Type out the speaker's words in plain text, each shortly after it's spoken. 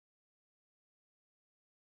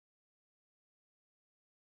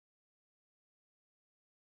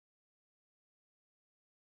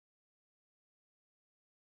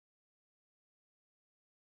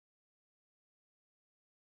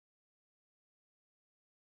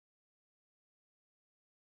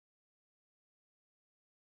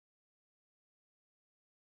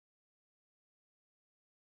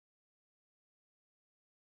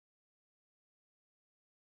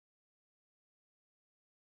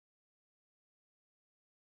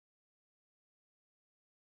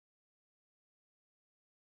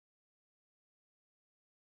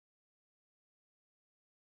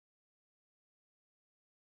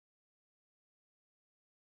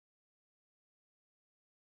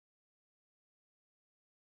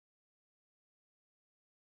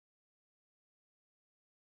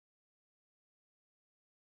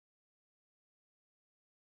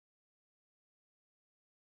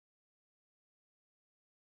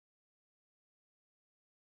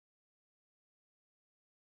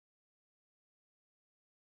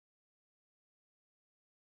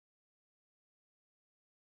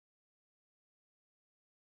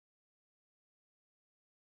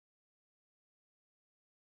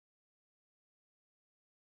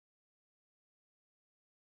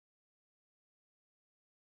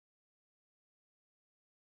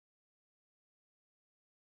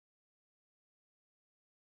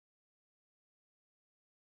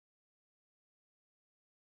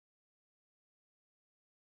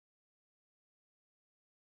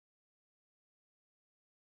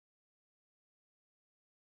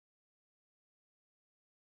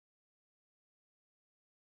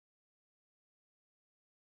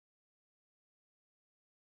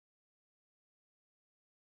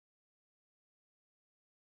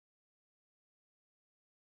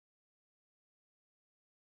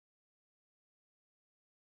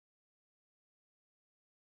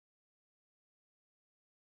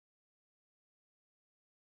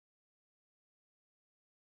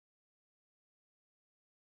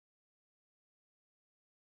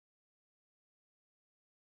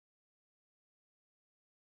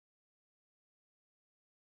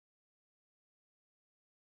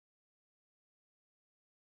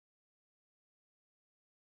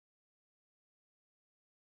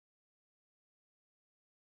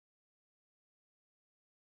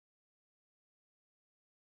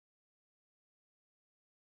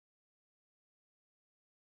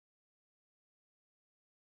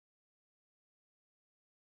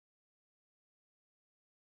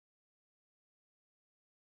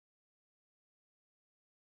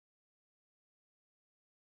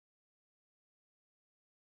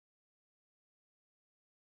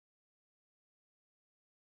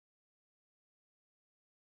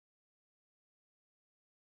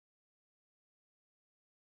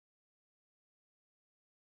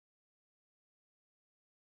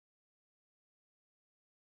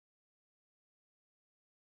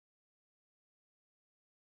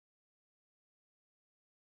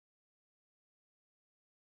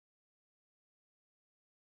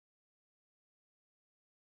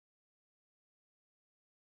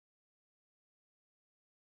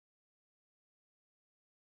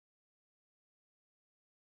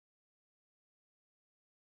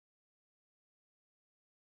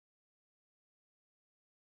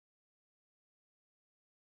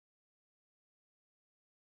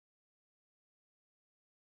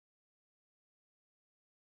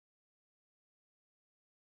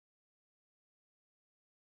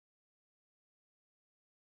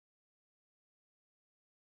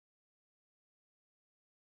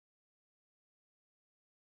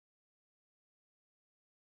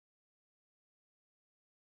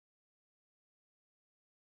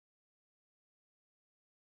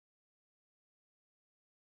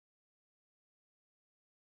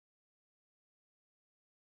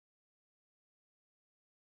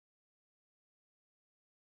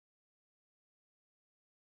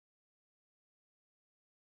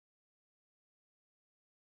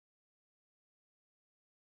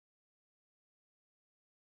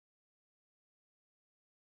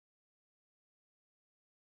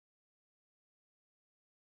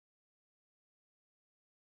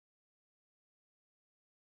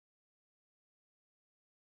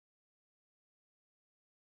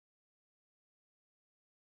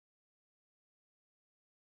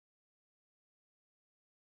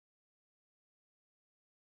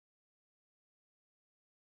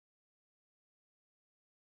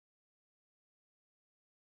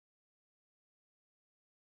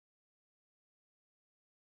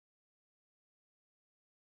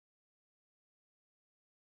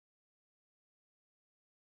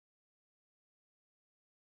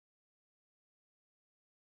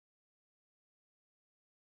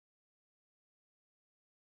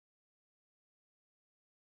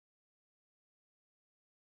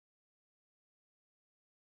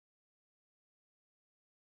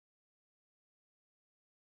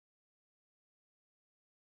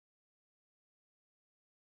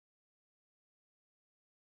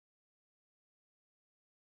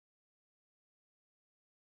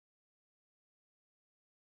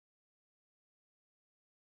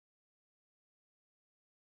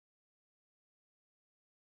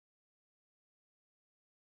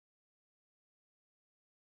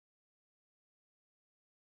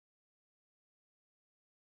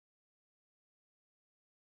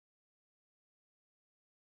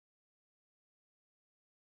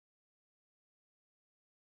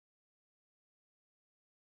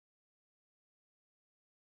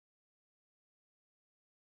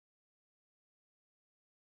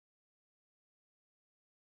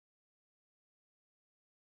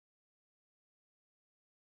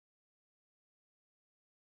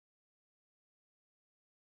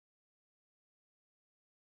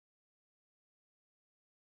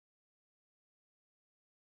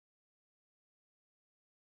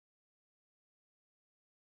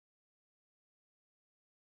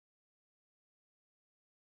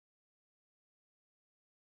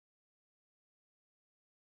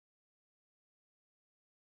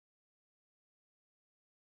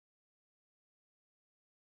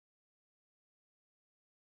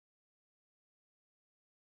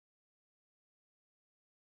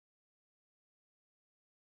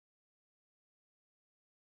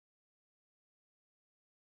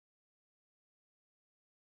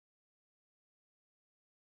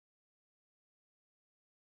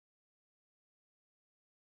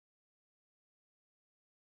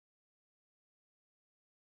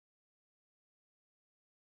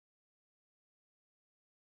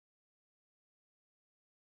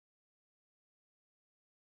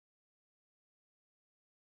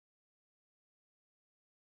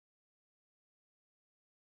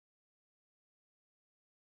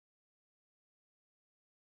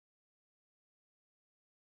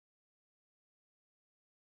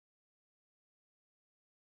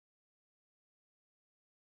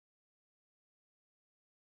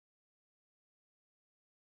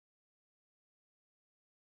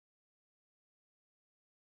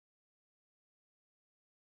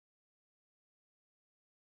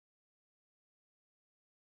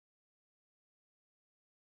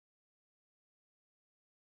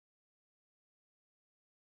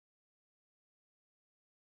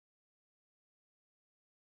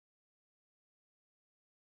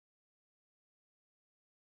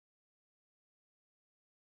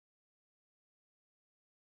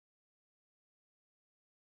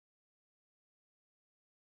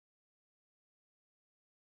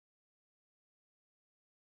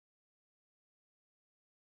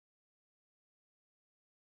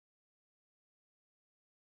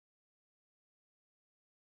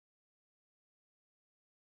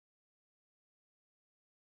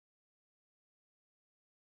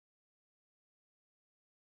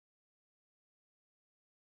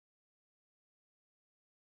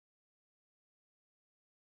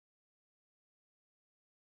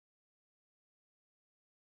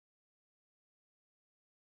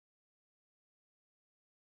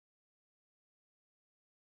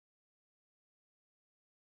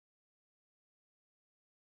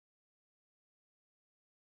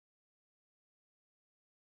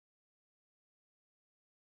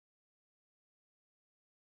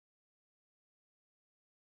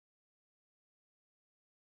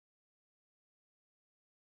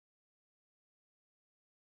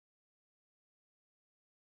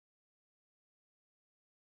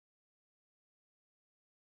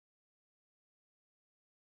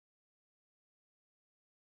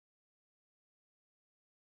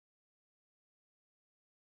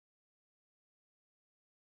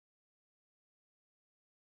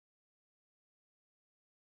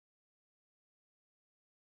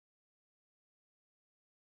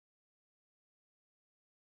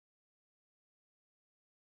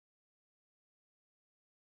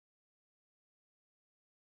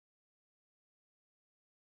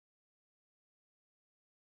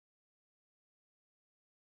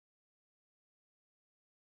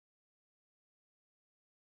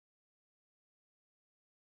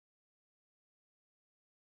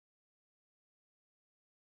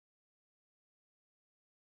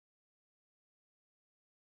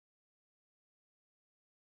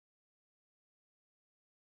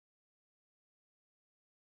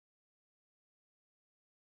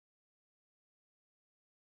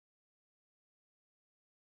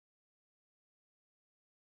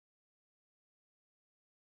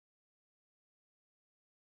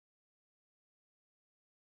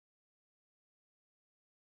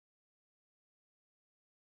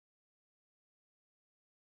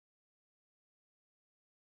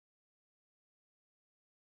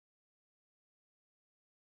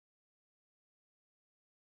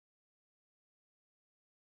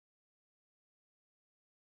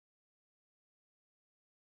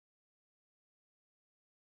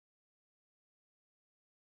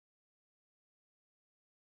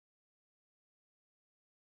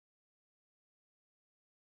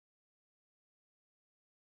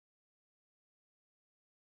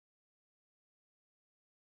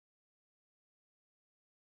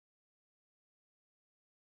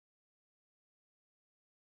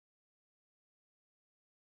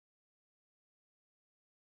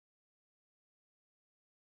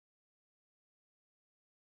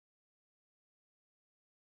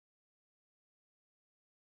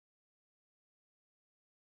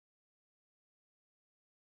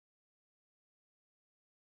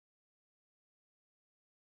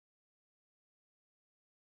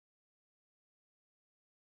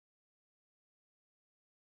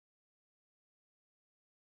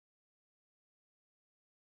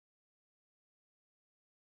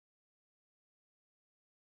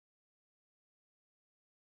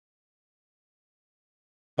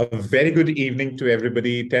A very good evening to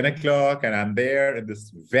everybody. 10 o'clock, and I'm there in this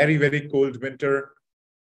very, very cold winter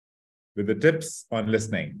with the tips on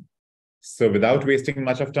listening. So without wasting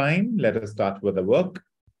much of time, let us start with the work.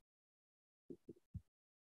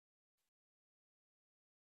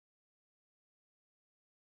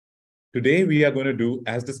 Today, we are going to do,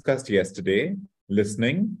 as discussed yesterday,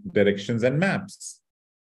 listening, directions, and maps.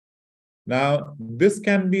 Now, this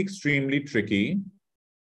can be extremely tricky.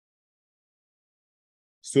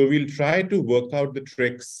 So we'll try to work out the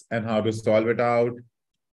tricks and how to solve it out.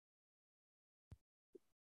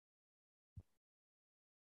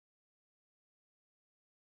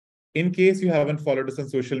 In case you haven't followed us on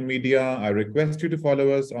social media, I request you to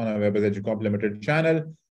follow us on our Webberz Educomp Limited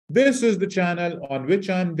channel. This is the channel on which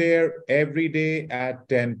I'm there every day at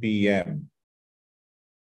 10 p.m.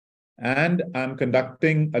 And I'm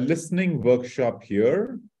conducting a listening workshop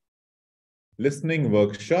here. Listening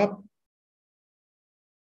workshop.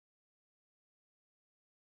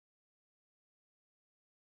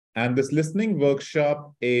 And this listening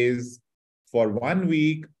workshop is for 1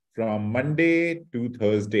 week from Monday to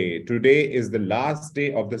Thursday. Today is the last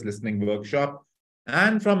day of this listening workshop.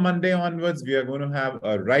 And from Monday onwards, we are going to have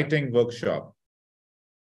a writing workshop.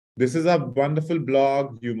 This is a wonderful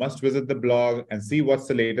blog. You must visit the blog and see what's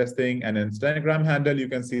the latest thing. And Instagram handle, you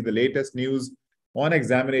can see the latest news on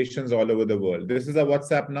examinations all over the world. This is a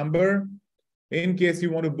WhatsApp number. In case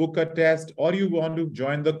you want to book a test or you want to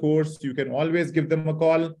join the course, you can always give them a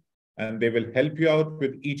call and they will help you out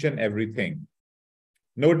with each and everything.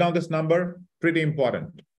 Note down this number, pretty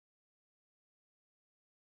important.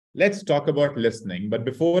 Let's talk about listening. But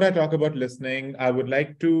before I talk about listening, I would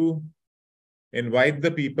like to invite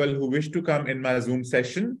the people who wish to come in my Zoom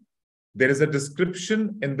session. There is a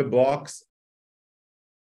description in the box.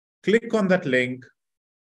 Click on that link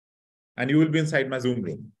and you will be inside my Zoom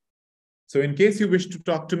room. So in case you wish to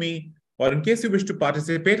talk to me or in case you wish to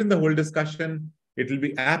participate in the whole discussion, it will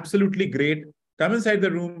be absolutely great. Come inside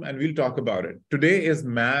the room and we'll talk about it. Today is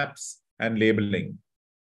maps and labeling.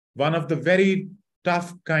 One of the very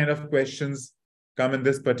tough kind of questions come in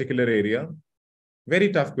this particular area.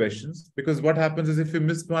 Very tough questions, because what happens is if you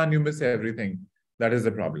miss one, you miss everything. That is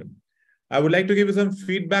the problem. I would like to give you some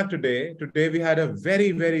feedback today. Today we had a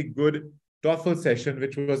very, very good TOEFL session,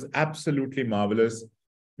 which was absolutely marvelous.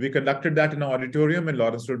 We conducted that in an auditorium in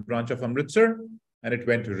Lawrence Road branch of Amritsar, and it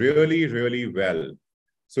went really, really well.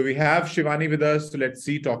 So we have Shivani with us. So let's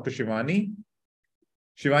see, talk to Shivani.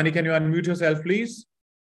 Shivani, can you unmute yourself, please?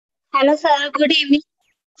 Hello, sir. Good evening.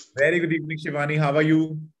 Very good evening, Shivani. How are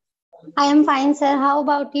you? I am fine, sir. How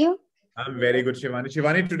about you? I'm very good, Shivani.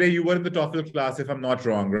 Shivani, today you were in the TOEFL class, if I'm not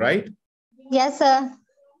wrong, right? Yes, sir.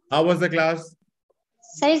 How was the class?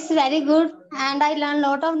 Sir, it's very good. And I learned a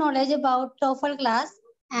lot of knowledge about TOEFL class.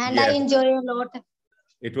 And I Yes. enjoy a lot.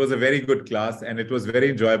 It was a very good class and it was very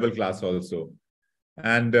enjoyable class also.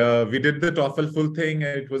 And we did the TOEFL full thing.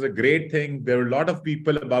 And it was a great thing. There were a lot of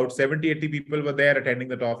people, about 70, 80 people were there attending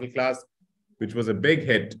the TOEFL class, which was a big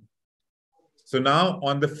hit. So now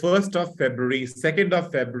on the 1st of February, 2nd of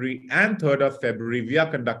February, and 3rd of February, we are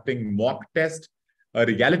conducting mock test, a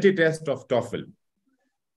reality test of TOEFL.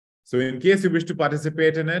 So in case you wish to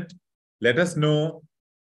participate in it, let us know.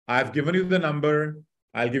 I've given you the number.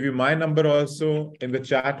 I'll give you my number also. In the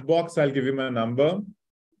chat box, I'll give you my number,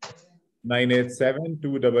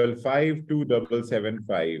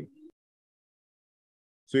 987-255-2775.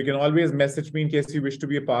 So you can always message me in case you wish to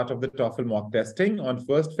be a part of the TOEFL mock testing on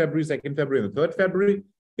 1st February, 2nd February, and 3rd February.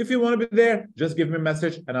 If you want to be there, just give me a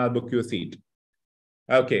message and I'll book you a seat.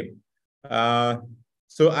 Okay. So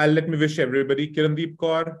let me wish everybody. Kirandeep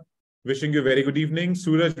Kaur, wishing you a very good evening.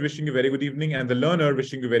 Suraj, wishing you a very good evening. And the learner,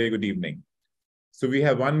 wishing you a very good evening. So we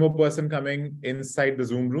have one more person coming inside the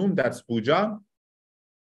Zoom room. That's Pooja.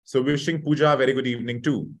 So wishing Pooja a very good evening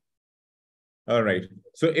too. All right.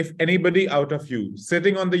 So if anybody out of you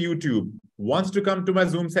sitting on the YouTube wants to come to my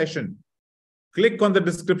Zoom session, click on the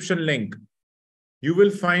description link. You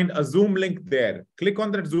will find a Zoom link there. Click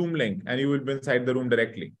on that Zoom link and you will be inside the room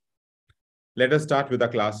directly. Let us start with our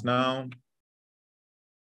class now.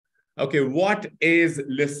 Okay, what is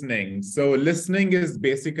listening? So listening is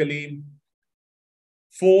basically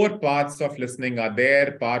 4 parts of listening are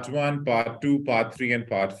there. Part 1, part 2, part 3, and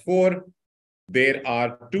part 4. There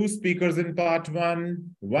are 2 speakers in part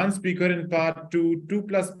 1, 1 speaker in part 2, 2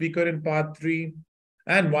 plus speaker in part 3,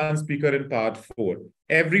 and 1 speaker in part 4.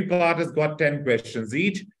 Every part has got 10 questions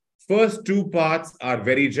each. First 2 parts are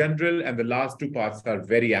very general and the last 2 parts are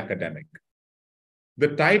very academic.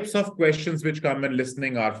 The types of questions which come in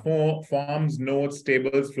listening are forms, notes,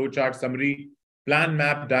 tables, flowchart, summary, plan,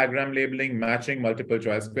 map, diagram labeling, matching, multiple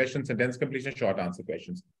choice questions, sentence completion, short answer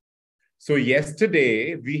questions. So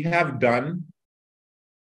yesterday we have done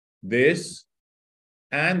this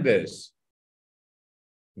and this.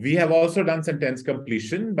 We have also done sentence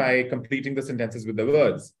completion by completing the sentences with the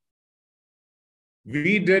words.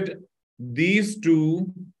 We did these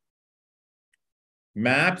two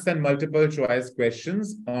maps and multiple choice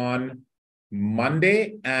questions on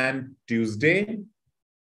Monday and Tuesday.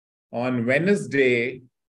 On Wednesday,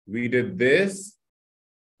 we did this.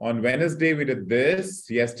 On Wednesday, we did this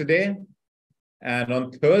yesterday. And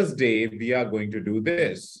on Thursday, we are going to do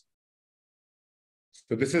this.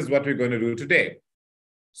 So this is what we're going to do today.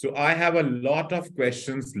 So I have a lot of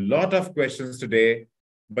questions today,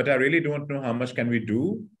 but I really don't know how much can we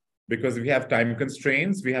do because we have time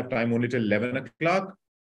constraints. We have time only till 11 o'clock.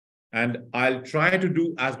 And I'll try to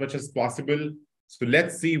do as much as possible. So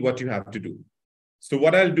let's see what you have to do. So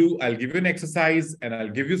what I'll do, I'll give you an exercise and I'll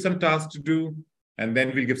give you some tasks to do. And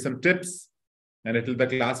then we'll give some tips and the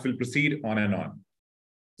class will proceed on and on.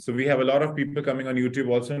 So we have a lot of people coming on YouTube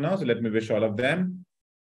also now. So let me wish all of them.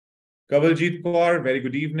 Kavaljeet Kaur, very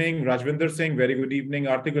good evening. Rajvinder Singh, very good evening.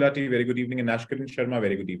 Aarti Gulati, very good evening. And Ashkaran Sharma,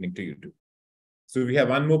 very good evening to you too. So we have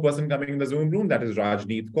one more person coming in the Zoom room. That is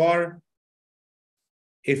Rajneet Kaur.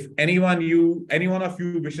 If any one of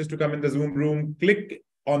you wishes to come in the Zoom room, click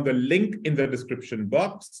on the link in the description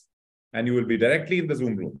box and you will be directly in the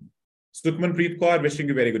Zoom room. Sukhmanpreet Kaur, wishing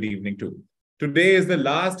you very good evening too. Today is the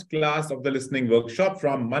last class of the listening workshop.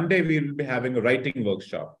 From Monday, we will be having a writing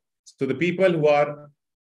workshop. So the people who are a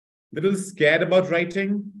little scared about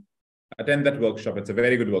writing, attend that workshop. It's a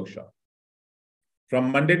very good workshop.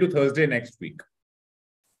 From Monday to Thursday next week.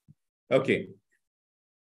 Okay.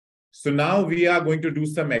 So now we are going to do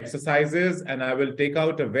some exercises and I will take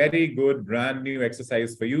out a very good brand new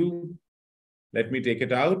exercise for you. Let me take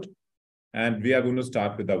it out and we are going to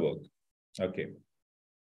start with the work. Okay.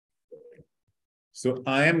 So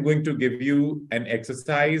I am going to give you an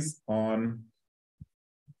exercise on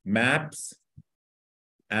maps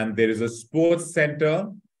and there is a sports center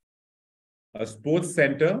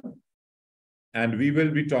and we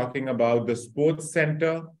will be talking about the sports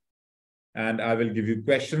center. And I will give you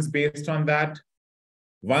questions based on that.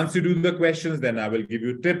 Once you do the questions, then I will give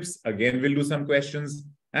you tips. Again, we'll do some questions.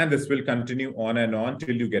 And this will continue on and on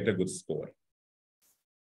till you get a good score.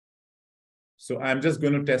 So I'm just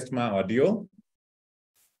going to test my audio.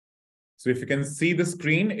 So if you can see the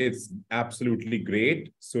screen, it's absolutely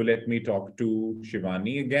great. So let me talk to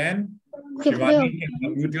Shivani again. Shivani, can you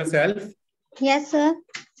unmute yourself? Yes, sir.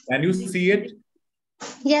 Can you see it?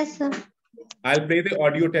 Yes, sir. I'll play the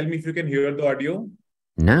audio. Tell me if you can hear the audio.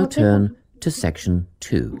 Now turn to section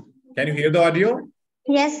 2. Can you hear the audio?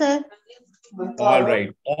 Yes, sir. All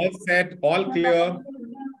right. All set, all clear.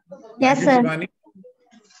 Yes, sir. Shivani.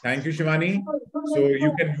 Thank you, Shivani. So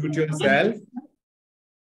you can mute yourself.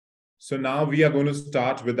 So now we are going to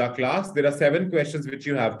start with our class. There are 7 questions which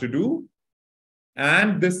you have to do.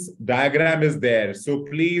 And this diagram is there. So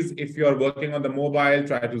please, if you're working on the mobile,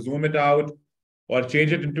 try to zoom it out or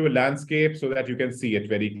change it into a landscape so that you can see it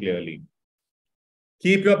very clearly.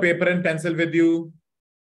 Keep your paper and pencil with you.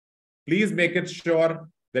 Please make it sure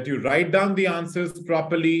that you write down the answers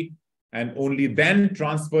properly and only then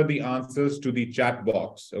transfer the answers to the chat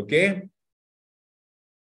box, okay?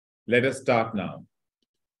 Let us start now.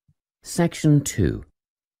 Section 2.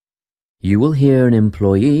 You will hear an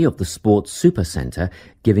employee of the Sports Super Centre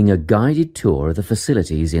giving a guided tour of the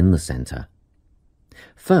facilities in the centre.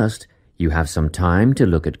 First, you have some time to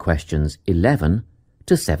look at questions 11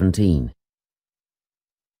 to 17.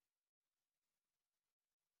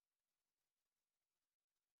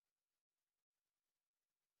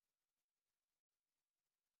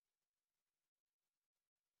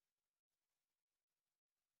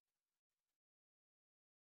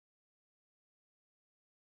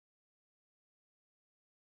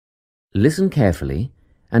 Listen carefully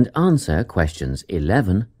and answer questions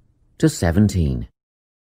 11 to 17.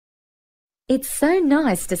 It's so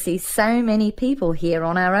nice to see so many people here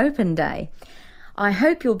on our open day. I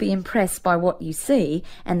hope you'll be impressed by what you see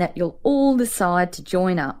and that you'll all decide to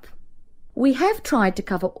join up. We have tried to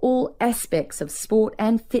cover all aspects of sport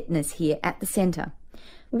and fitness here at the centre.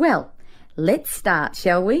 Well, let's start,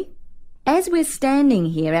 shall we? As we're standing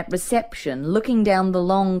here at reception looking down the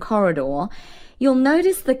long corridor, you'll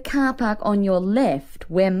notice the car park on your left,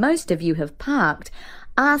 where most of you have parked,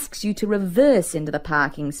 asks you to reverse into the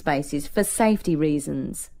parking spaces for safety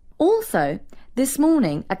reasons. Also, this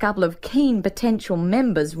morning, a couple of keen potential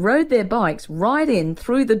members rode their bikes right in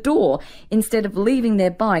through the door instead of leaving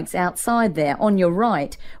their bikes outside there on your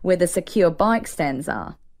right, where the secure bike stands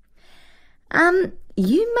are.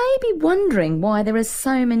 You may be wondering why there are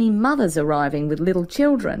so many mothers arriving with little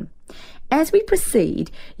children. As we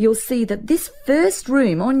proceed, you'll see that this first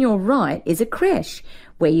room on your right is a creche,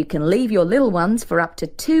 where you can leave your little ones for up to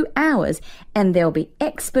 2 hours and they'll be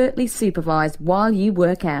expertly supervised while you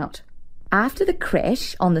work out. After the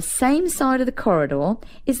creche, on the same side of the corridor,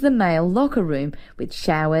 is the male locker room with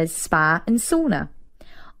showers, spa and sauna.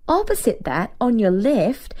 Opposite that, on your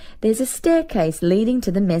left, there's a staircase leading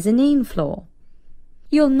to the mezzanine floor.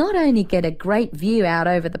 You'll not only get a great view out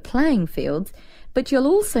over the playing fields, but you'll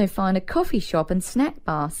also find a coffee shop and snack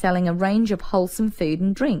bar selling a range of wholesome food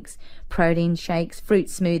and drinks, protein shakes, fruit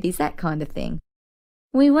smoothies, that kind of thing.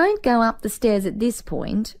 We won't go up the stairs at this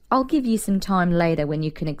point. I'll give you some time later when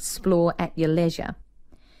you can explore at your leisure.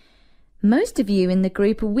 Most of you in the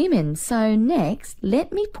group are women, so next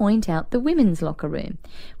let me point out the women's locker room,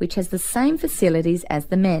 which has the same facilities as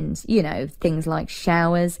the men's, things like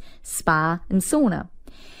showers, spa and sauna.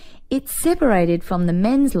 It's separated from the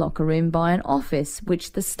men's locker room by an office,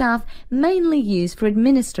 which the staff mainly use for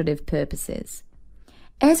administrative purposes.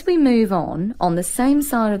 As we move on the same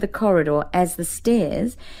side of the corridor as the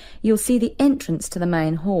stairs, you'll see the entrance to the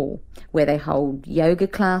main hall, where they hold yoga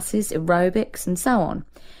classes, aerobics and so on.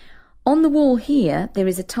 On the wall here, there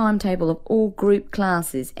is a timetable of all group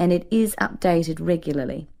classes and it is updated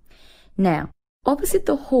regularly. Now, opposite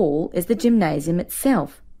the hall is the gymnasium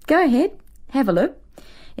itself. Go ahead, have a look.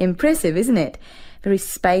 Impressive, isn't it? Very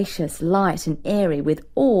spacious, light and airy with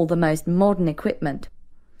all the most modern equipment.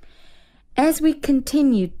 As we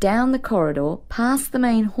continue down the corridor past the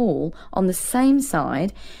main hall, on the same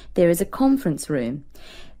side, there is a conference room.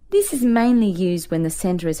 This is mainly used when the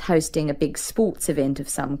centre is hosting a big sports event of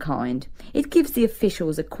some kind. It gives the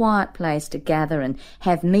officials a quiet place to gather and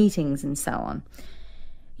have meetings and so on.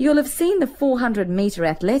 You'll have seen the 400-metre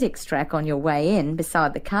athletics track on your way in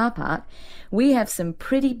beside the car park. We have some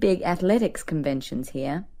pretty big athletics conventions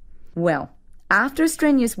here. Well, after a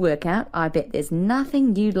strenuous workout, I bet there's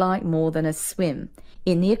nothing you'd like more than a swim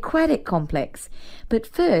in the aquatic complex. But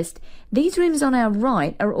first, these rooms on our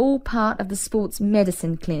right are all part of the sports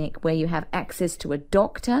medicine clinic, where you have access to a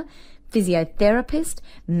doctor, physiotherapist,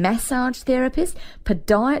 massage therapist,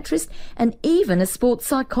 podiatrist, and even a sports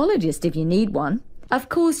psychologist if you need one. Of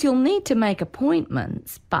course, you'll need to make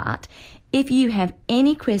appointments, but if you have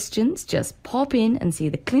any questions, just pop in and see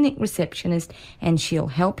the clinic receptionist and she'll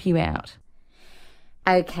help you out.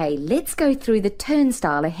 Okay, let's go through the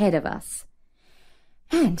turnstile ahead of us.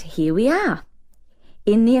 And here we are,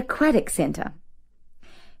 in the aquatic centre.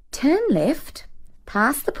 Turn left,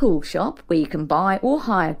 past the pool shop where you can buy or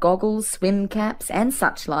hire goggles, swim caps and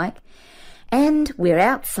such like, and we're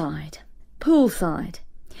outside, poolside.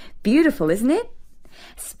 Beautiful, isn't it?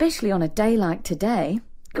 Especially on a day like today.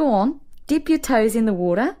 Go on, dip your toes in the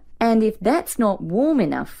water, and if that's not warm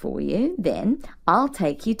enough for you, then I'll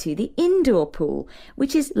take you to the indoor pool,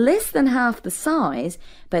 which is less than half the size,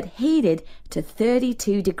 but heated to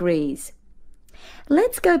 32 degrees.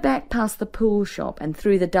 Let's go back past the pool shop and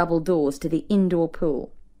through the double doors to the indoor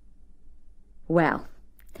pool. Well,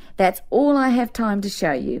 that's all I have time to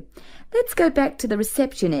show you. Let's go back to the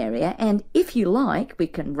reception area, and if you like, we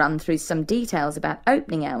can run through some details about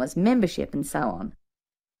opening hours, membership and so on.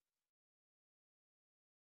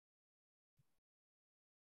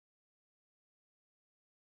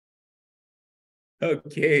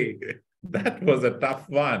 Okay, that was a tough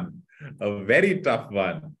one, a very tough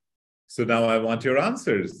one. So now I want your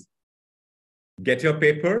answers. Get your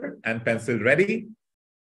paper and pencil ready.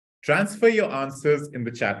 Transfer your answers in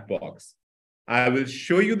the chat box. I will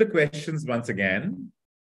show you the questions once again.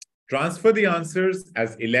 Transfer the answers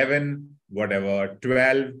as 11, whatever,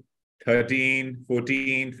 12, 13,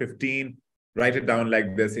 14, 15. Write it down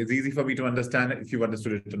like this. It's easy for me to understand if you've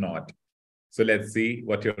understood it or not. So let's see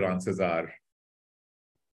what your answers are.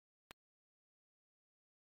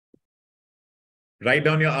 Write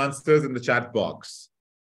down your answers in the chat box.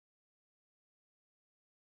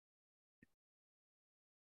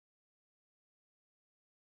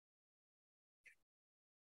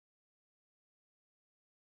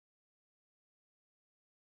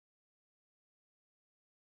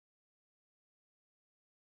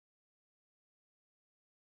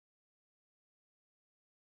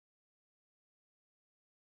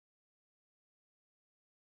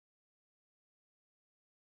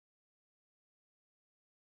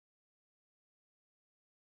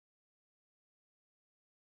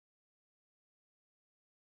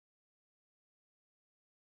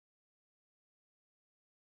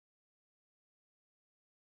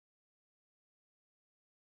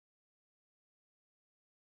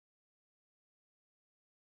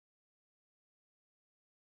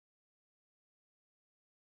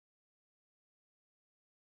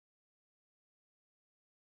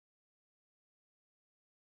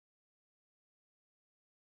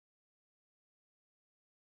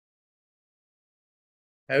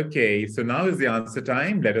 Okay, so now is the answer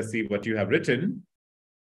time. Let us see what you have written.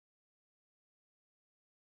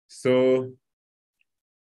 So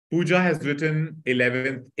Pooja has written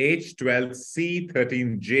 11th H, 12th C,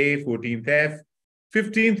 13th J, 14th F,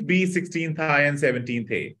 15th B, 16th I, and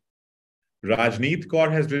 17th A. Rajneet Kaur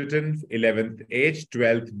has written 11th H,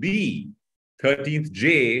 12th B, 13th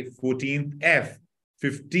J, 14th F,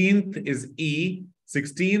 15th is E,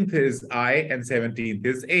 16th is I, and 17th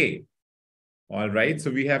is A. All right, so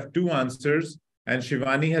we have two answers, and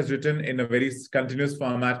Shivani has written in a very continuous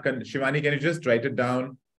format. Shivani, can you just write it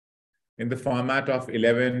down in the format of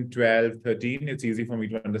 11, 12, 13? It's easy for me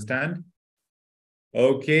to understand.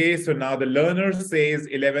 Okay, so now the learner says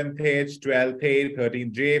 11th H, 12th A,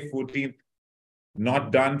 13th J, 14th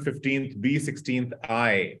not done, 15th B, 16th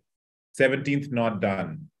I, 17th not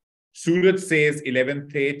done. Suraj says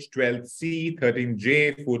 11th H, 12th C, 13th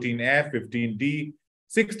J, 14th F, 15th D,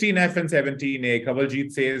 16th F, and 17th A.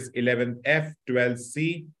 Kavaljit says 11th F, 12th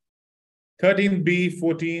C, 13th B,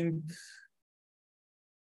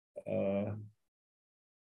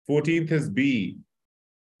 14th is B,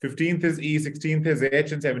 15th is E, 16th is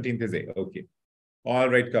H, and 17th is A. Okay. All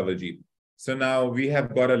right, Kavaljit. So now we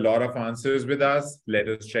have got a lot of answers with us. Let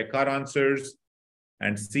us check our answers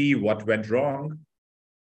and see what went wrong.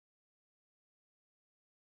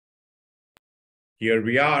 Here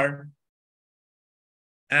we are.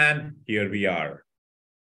 And here we are.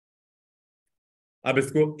 अब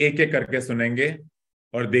इसको एक एक करके सुनेंगे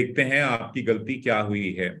और देखते हैं आपकी गलती क्या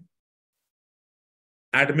हुई है.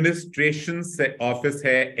 एडमिनिस्ट्रेशन से ऑफिस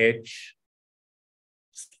है H,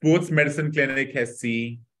 स्पोर्ट्स मेडिसिन क्लिनिक है C,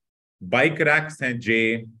 बाइक रैक्स हैं J,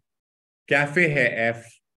 कैफे है F,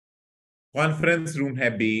 कॉन्फ्रेंस रूम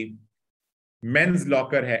है B, मेंस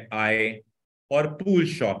लॉकर है I और पूल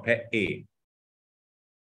शॉप है A.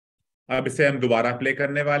 अब इसे हम दोबारा प्ले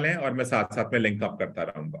करने वाले हैं और मैं साथ साथ में लिंक अप करता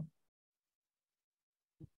रहूंगा.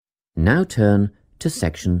 Now turn to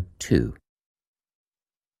Section 2.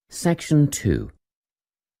 Section 2.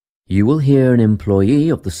 You will hear an employee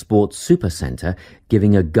of the Sports Supercentre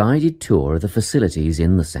giving a guided tour of the facilities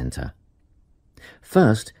in the centre.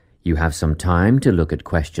 First, you have some time to look at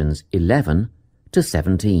questions 11 to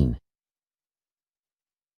 17.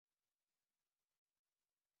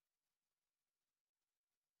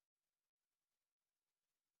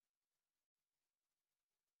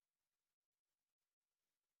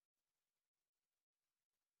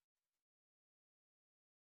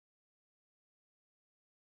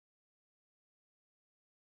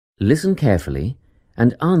 Listen carefully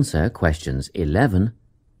and answer questions 11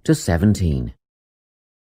 to 17.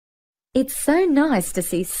 It's so nice to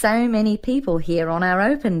see so many people here on our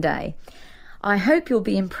open day. I hope you'll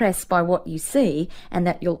be impressed by what you see and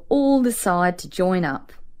that you'll all decide to join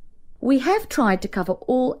up. We have tried to cover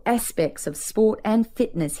all aspects of sport and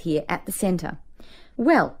fitness here at the centre.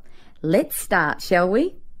 Well, let's start, shall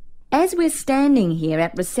we? As we're standing here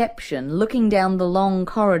at reception looking down the long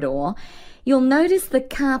corridor, you'll notice the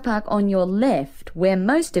car park on your left, where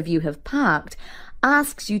most of you have parked,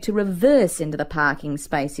 asks you to reverse into the parking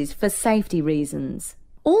spaces for safety reasons.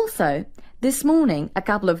 Also, this morning, a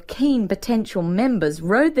couple of keen potential members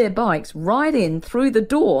rode their bikes right in through the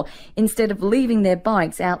door instead of leaving their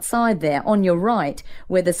bikes outside there on your right,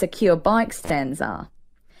 where the secure bike stands are.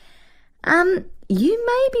 You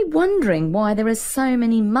may be wondering why there are so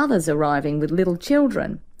many mothers arriving with little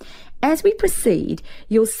children. As we proceed,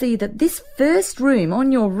 you'll see that this first room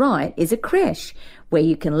on your right is a creche, where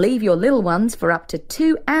you can leave your little ones for up to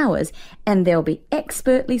 2 hours and they'll be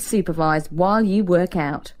expertly supervised while you work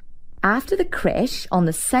out. After the creche, on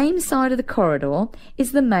the same side of the corridor,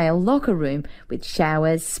 is the male locker room with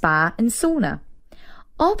showers, spa and sauna.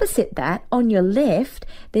 Opposite that, on your left,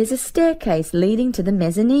 there's a staircase leading to the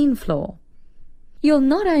mezzanine floor. You'll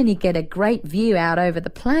not only get a great view out over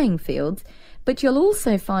the playing fields, but you'll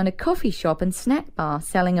also find a coffee shop and snack bar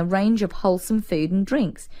selling a range of wholesome food and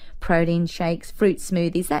drinks, protein shakes, fruit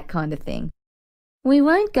smoothies, that kind of thing. We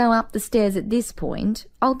won't go up the stairs at this point.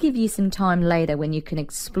 I'll give you some time later when you can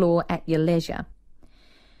explore at your leisure.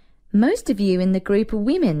 Most of you in the group are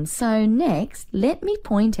women, so next let me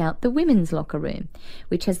point out the women's locker room,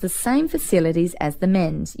 which has the same facilities as the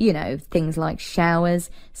men's, you know, things like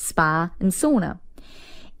showers, spa and sauna.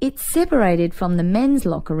 It's separated from the men's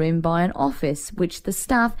locker room by an office which the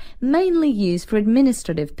staff mainly use for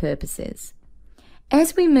administrative purposes.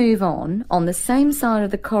 As we move on the same side of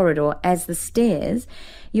the corridor as the stairs,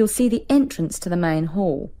 you'll see the entrance to the main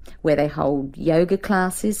hall, where they hold yoga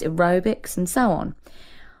classes, aerobics and so on.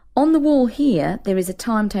 On the wall here, there is a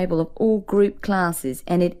timetable of all group classes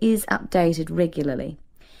and it is updated regularly.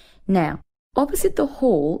 Now, opposite the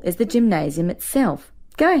hall is the gymnasium itself,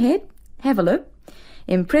 Go ahead, have a look.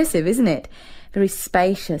 Impressive, isn't it? Very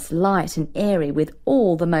spacious, light and airy with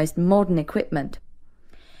all the most modern equipment.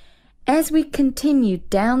 As we continue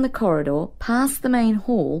down the corridor past the main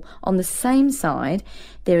hall, on the same side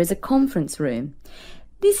there is a conference room.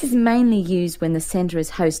 This is mainly used when the centre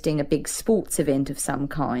is hosting a big sports event of some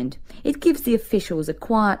kind. It gives the officials a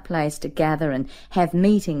quiet place to gather and have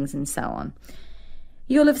meetings and so on.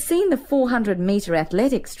 You'll have seen the 400-metre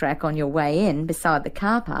athletics track on your way in beside the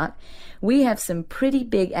car park. We have some pretty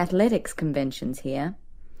big athletics conventions here.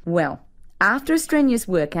 Well, after a strenuous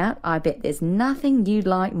workout, I bet there's nothing you'd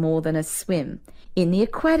like more than a swim in the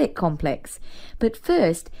aquatic complex. But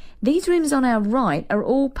first, these rooms on our right are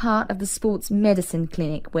all part of the sports medicine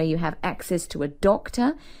clinic, where you have access to a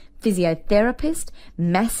doctor, physiotherapist,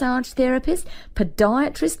 massage therapist,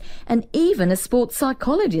 podiatrist, and even a sports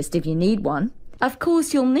psychologist if you need one. Of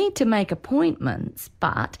course, you'll need to make appointments,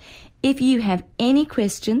 but if you have any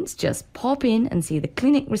questions, just pop in and see the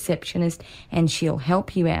clinic receptionist and she'll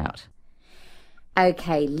help you out.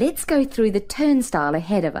 Okay, let's go through the turnstile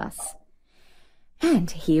ahead of us. And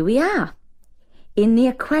here we are, in the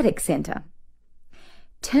aquatic centre.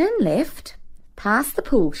 Turn left, past the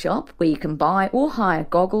pool shop where you can buy or hire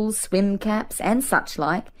goggles, swim caps and such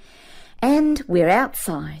like, and we're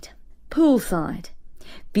outside, poolside.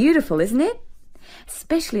 Beautiful, isn't it?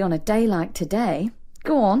 Especially on a day like today.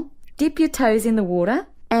 Go on, dip your toes in the water,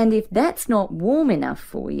 and if that's not warm enough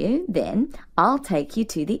for you, then I'll take you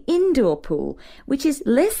to the indoor pool, which is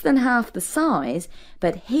less than half the size,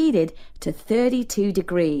 but heated to 32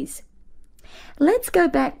 degrees. Let's go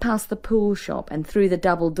back past the pool shop and through the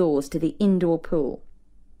double doors to the indoor pool.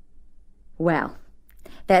 Well,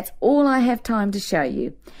 that's all I have time to show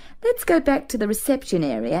you. Let's go back to the reception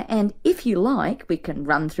area, and if you like, we can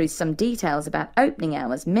run through some details about opening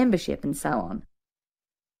hours, membership and so on.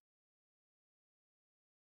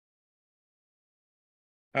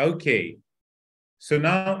 Okay, so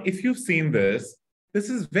now if you've seen this,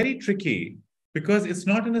 this is very tricky because it's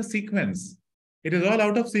not in a sequence. It is all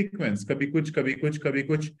out of sequence, kabhi kuch, kabhi kuch, kabhi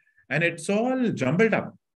kuch, and it's all jumbled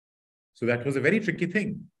up. So that was a very tricky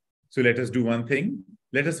thing. So let us do one thing.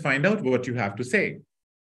 Let us find out what you have to say.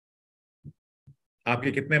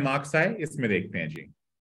 आपके कितने marks आए इसमें देखते हैं जी।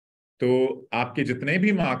 तो आपके जितने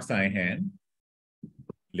भी मार्क्स आए हैं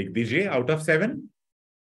लिख दीजिए out of 7.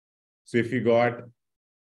 So if you got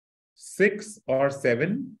 6 or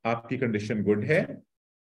 7, आपकी कंडीशन गुड है।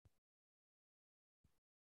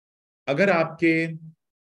 अगर आपके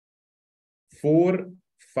 4,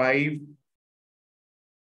 5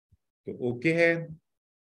 तो ओके है।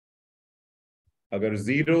 अगर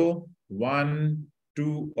 0, 1,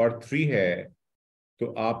 2 और 3 है तो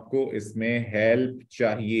आपको इसमें हेल्प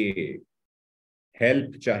चाहिए।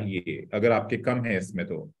 अगर आपके कम है इसमें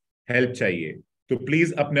तो हेल्प चाहिए। तो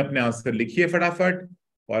प्लीज अपने अपने आंसर लिखिए फटाफट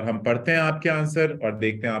और हम पढ़ते हैं आपके आंसर और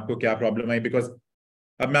देखते हैं आपको क्या प्रॉब्लम आई। बिकॉज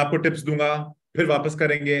अब मैं आपको टिप्स दूंगा, फिर वापस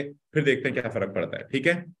करेंगे, फिर देखते हैं क्या फर्क पड़ता है। ठीक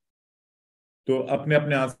है, तो अपने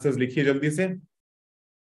अपने आंसर्स लिखिए जल्दी से।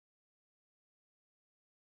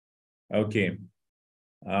 ओके,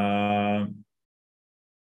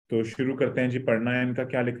 तो शुरू करते हैं जी। पढ़ना है इनका,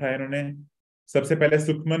 क्या लिखा है इन्होंने। सबसे पहले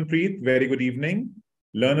Sukhmanpreet, very good evening.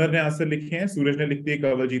 Learner ने आंसर लिखे हैं, सूरज ने लिख दिए,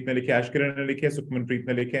 कवलजीत ने लिखे, आशकिरण ने लिखे, सुखमनप्रीत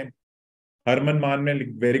ने लिखे, हरमन मान ने,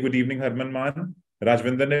 वेरी गुड इवनिंग हरमन मान।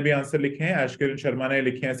 राजविंदर ने भी आंसर लिखे हैं, आशकिरण शर्मा ने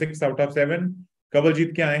लिखे हैं 6 out of 7,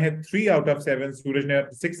 कवलजीत के आए हैं 3 out of 7, सूरज ने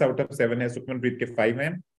 6 out of 7 है, सुखमनप्रीत के 5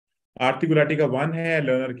 हैं, आरती गुलाटी का 1 है,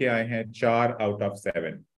 लर्नर के आए हैं 4 out of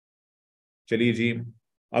 7। चलिए जी,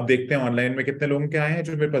 अब देखते हैं ऑनलाइन में कितने लोगों के आए हैं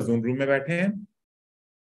जो मेरे पास जूम रूम में बैठे हैं।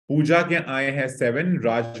 पूजा के आए हैं 7,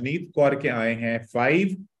 राजनीत कौर के आए हैं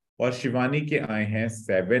 5 और शिवानी के आए हैं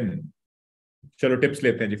 7। चलो टिप्स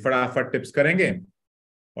लेते हैं जी, फटाफट टिप्स करेंगे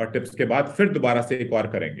और टिप्स के बाद फिर दोबारा से एक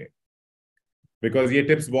और करेंगे, बिकॉज ये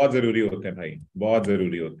टिप्स बहुत जरूरी होते हैं भाई, बहुत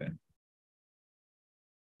जरूरी होते हैं।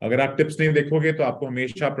 अगर आप टिप्स नहीं देखोगे तो आपको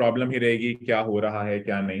हमेशा प्रॉब्लम ही रहेगी, क्या हो रहा है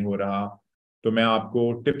क्या नहीं हो रहा। तो मैं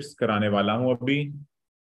आपको टिप्स कराने वाला हूं अभी।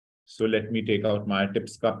 So let me take out my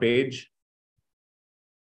tips का पेज।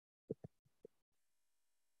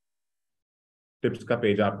 टिप्स का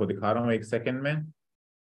पेज आपको दिखा रहा हूं एक सेकंड में,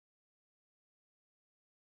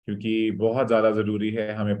 क्योंकि बहुत ज्यादा जरूरी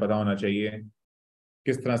है, हमें पता होना चाहिए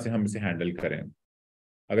किस तरह से हम इसे हैंडल करें।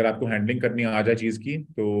 अगर आपको हैंडलिंग करनी आ जाए चीज की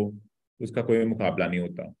तो उसका कोई मुकाबला नहीं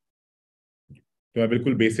होता। तो मैं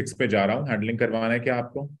बिल्कुल बेसिक्स पे जा रहा हूं। हैंडलिंग करवाना है क्या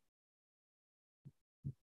आपको,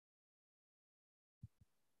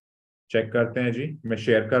 चेक करते हैं जी। मैं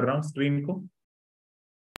शेयर कर रहा हूं स्क्रीन को।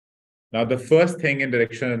 Now the first thing in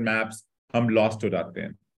direction and maps, हम लॉस्ट हो जाते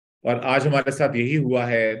हैं और आज हमारे साथ यही हुआ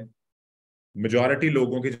है मेजॉरिटी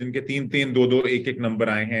लोगों के जिनके 3-3, 2-2, 1-1 नंबर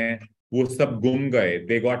आए हैं, वो सब गुम गए,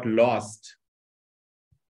 दे गॉट लॉस्ट।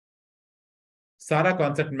 सारा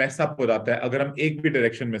कॉन्सेप्ट मैस अप हो जाता है अगर हम एक भी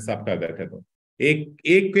डायरेक्शन मिस अप कर देते तो। एक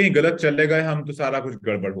एक कहीं गलत चले गए हम तो सारा कुछ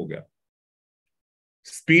गड़बड़ हो गया।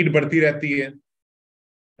 स्पीड बढ़ती रहती है,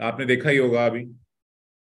 आपने देखा ही होगा अभी,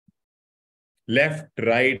 left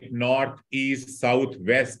right north east south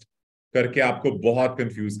west करके आपको बहुत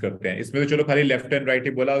कंफ्यूज करते हैं। इसमें तो चलो खाली लेफ्ट एंड राइट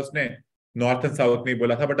ही बोला उसने, नॉर्थ एंड साउथ नहीं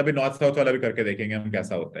बोला था, बट अभी नॉर्थ साउथ वाला भी करके देखेंगे हम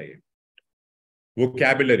कैसा होता है ये।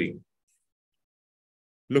 वोकैबुलरी,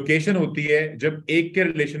 लोकेशन होती है जब एक के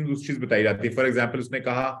रिलेशन दूसरी चीज बताई जाती है। फॉर एग्जाम्पल उसने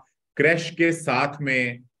कहा क्रैश के साथ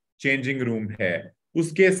में चेंजिंग रूम है,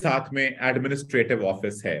 उसके साथ में एडमिनिस्ट्रेटिव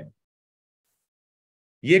ऑफिस है।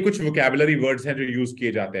 ये कुछ वोकैबुलरी वर्ड्स हैं जो यूज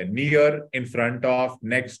किए जाते हैं। Near, in front of,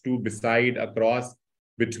 next to, beside, across,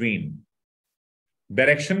 between.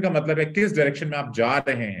 Direction का मतलब है किस डायरेक्शन में आप जा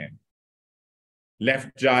रहे हैं,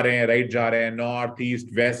 लेफ्ट जा रहे हैं, राइट जा रहे हैं, नॉर्थ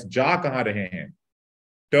ईस्ट वेस्ट, जा कहां रहे हैं।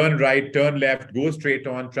 Turn right, turn left, go straight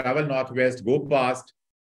on, travel north west, go past.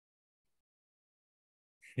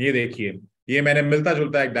 ये देखिए, ये मैंने मिलता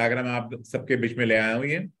जुलता एक डायग्राम आप सबके बीच में ले आया हूं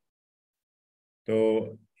ये।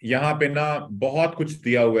 तो यहां पे ना बहुत कुछ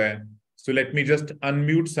दिया हुआ है। So let me just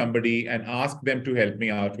unmute somebody and ask them to help me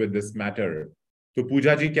out with this matter. तो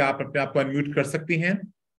पूजा जी, क्या आप अपने आप को अनम्यूट कर सकती हैं?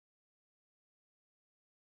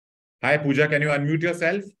 हाय पूजा, can you unmute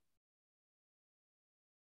yourself?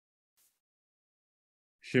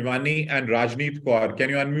 Shivani and राजनीत Kaur, can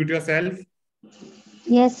you unmute yourself?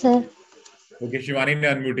 Yes sir. Okay, Shivani ने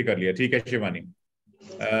अनम्यूट ही कर लिया, ठीक है शिवानी।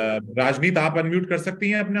 राजनीत, आप अनम्यूट कर सकती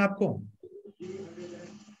हैं अपने आप को?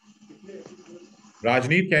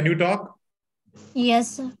 राजनीत, can you talk?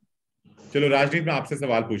 Yes sir. चलो राजनीत, मैं आपसे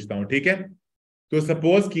सवाल पूछता हूं, ठीक है? तो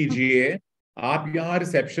सपोज कीजिए आप यहाँ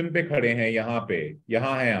रिसेप्शन पे खड़े हैं, यहाँ पे,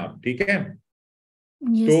 यहाँ हैं आप, ठीक है?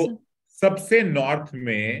 तो सबसे नॉर्थ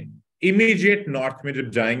में, इमीडिएट नॉर्थ में जब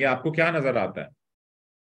जाएंगे आपको क्या नजर आता है?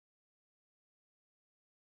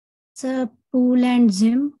 Sir pool and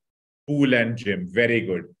gym. Pool and gym, very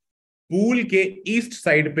good. Pool के ईस्ट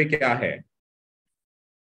साइड पे क्या है?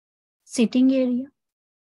 Sitting area.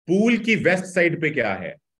 पूल की वेस्ट साइड पे क्या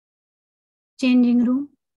है? Changing room.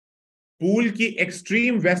 पूल की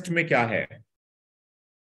एक्सट्रीम वेस्ट में क्या है?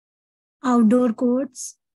 Outdoor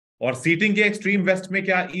courts. और सीटिंग के एक्सट्रीम वेस्ट में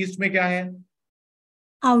क्या, ईस्ट में क्या है?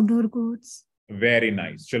 Outdoor courts. Very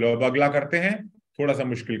nice. चलो अब अगला करते हैं, थोड़ा सा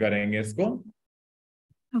मुश्किल करेंगे इसको।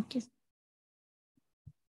 Okay.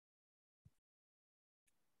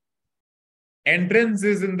 Entrance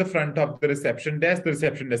is in the front of the reception desk, the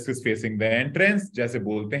reception desk is facing the entrance, जैसे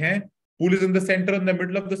बोलते हैं। Pool is in the centre, in the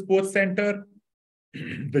middle of the sports centre.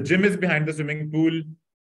 The gym is behind the swimming pool,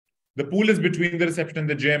 the pool is between the reception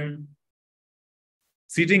and the gym,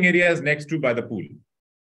 seating area is next to by the pool.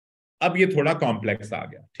 अब ये थोड़ा complex आ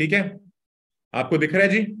गया, ठीक है? आपको दिख रहा है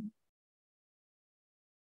जी?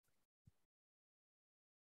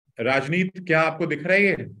 राजनीत, क्या आपको दिख रहा है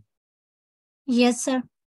ये? Yes sir.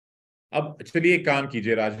 अब चलिए एक काम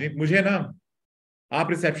कीजिए राजनीत, मुझे ना, आप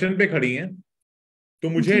रिसेप्शन पे खड़ी हैं तो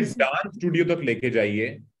मुझे जी सर। डांस स्टूडियो तक लेके जाइए,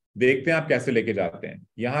 देखते हैं आप कैसे लेके जाते हैं।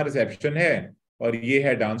 यहाँ रिसेप्शन है और ये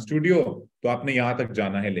है डांस स्टूडियो, तो आपने यहां तक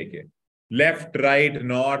जाना है लेके। Left right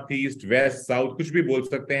north east west south कुछ भी बोल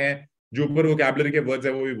सकते हैं, जो ऊपर वोकैबुलरी के वर्ड्स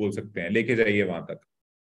है वो भी बोल सकते हैं, लेके जाइए वहां तक।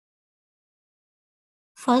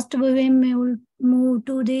 First we will move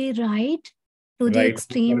to the right to the right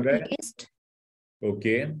extreme कर गए, ईस्ट।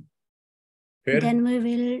 ओके, फिर Then we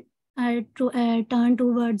will turn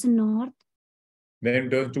towards north. Then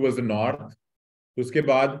turn towards the north, उसके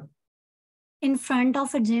बाद In front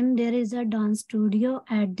of a gym, there is a dance studio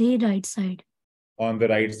at the right side. On the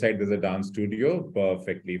right side there is a dance studio,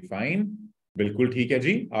 perfectly fine, बिल्कुल ठीक है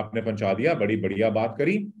जी, आपने पहुंचा दिया, बड़ी बढ़िया बात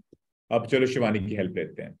करी। अब चलो शिवानी की हेल्प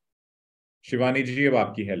लेते हैं। शिवानी जी, अब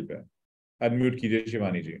आपकी हेल्प है, अनम्यूट कीजिए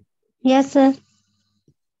शिवानी जी। Yes, sir.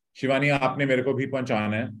 शिवानी, आपने मेरे को भी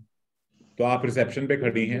पहुंचाना है, तो आप रिसेप्शन पे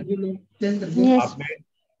खड़ी हैं, Yes. आपने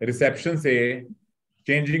रिसेप्शन से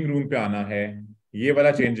चेंजिंग रूम पे आना है, ये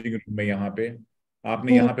वाला चेंजिंग रूम में, यहाँ पे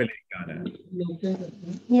आपने यहाँ पे लेके आना है।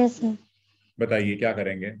 Yes, sir. बताइए क्या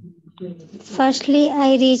करेंगे? Firstly, I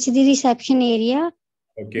reach the reception area.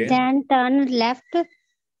 Okay, Then turn left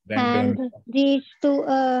then and turn reach to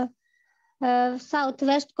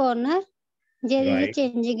southwest corner. There is a right,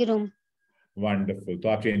 changing room. Wonderful, तो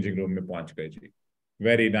आप चेंजिंग रूम में पहुंच गए जी,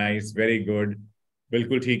 वेरी नाइस, वेरी गुड,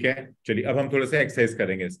 बिल्कुल ठीक है। चलिए अब हम थोड़ा सा एक्सरसाइज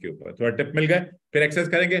करेंगे इसके ऊपर, थोड़ा टिप मिल गए, फिर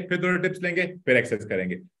एक्सरसाइज करेंगे, फिर थोड़ा टिप्स लेंगे, फिर एक्सरसाइज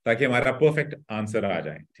करेंगे, ताकि हमारा परफेक्ट आंसर आ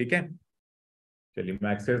जाए, ठीक है? चलिए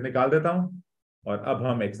मैं एक्सरसाइज निकाल देता हूं और अब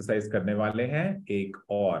हम एक्सरसाइज करने वाले हैं एक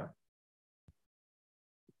और।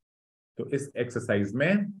 तो इस एक्सरसाइज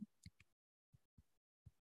में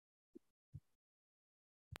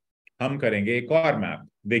हम करेंगे एक और मैप।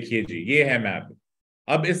 देखिए जी, ये है मैप।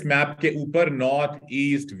 अब इस मैप के ऊपर नॉर्थ,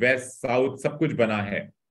 ईस्ट, वेस्ट, साउथ सब कुछ बना है,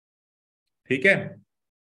 ठीक है।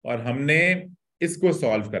 और हमने इसको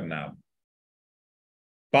सॉल्व करना है।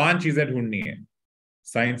 5 चीजें ढूंढनी है: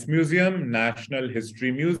 science museum, national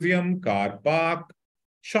history museum, car park,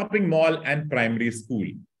 shopping mall and primary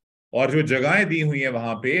school. और जो जगहें दी हुई है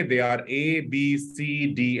वहां पे, they are A, B,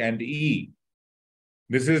 C, D and E.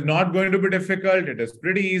 This is not going to be difficult. It is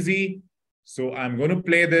pretty easy. So I'm going to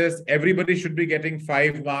play this. Everybody should be getting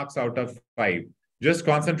 5 marks out of 5. Just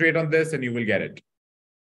concentrate on this and you will get it.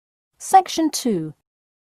 Section 2.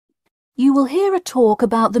 You will hear a talk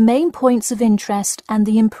about the main points of interest and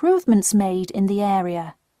the improvements made in the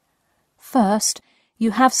area. First,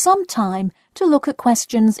 you have some time to look at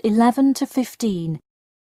questions 11 to 15.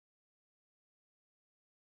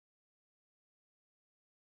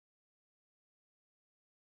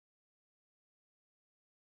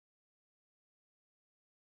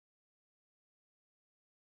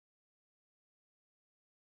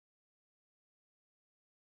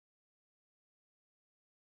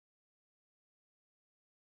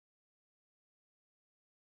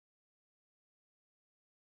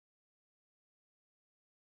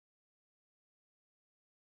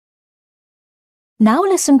 Now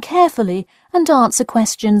listen carefully and answer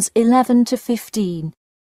questions 11 to 15.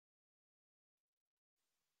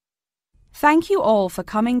 Thank you all for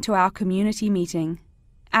coming to our community meeting.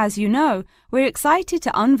 As you know, we're excited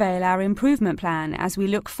to unveil our improvement plan as we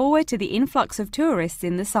look forward to the influx of tourists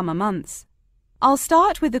in the summer months. I'll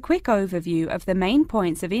start with a quick overview of the main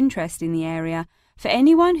points of interest in the area for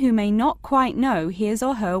anyone who may not quite know his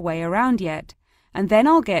or her way around yet, and then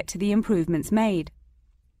I'll get to the improvements made.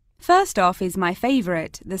 First off is my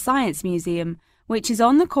favourite, the Science Museum, which is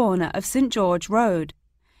on the corner of St George Road.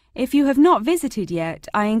 If you have not visited yet,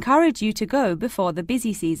 I encourage you to go before the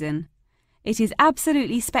busy season. It is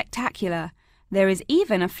absolutely spectacular. There is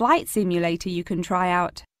even a flight simulator you can try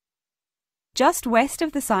out. Just west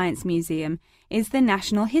of the Science Museum is the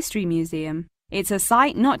National History Museum. It's a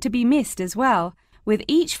sight not to be missed as well, with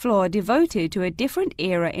each floor devoted to a different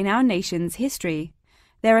era in our nation's history.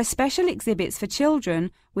 There are special exhibits for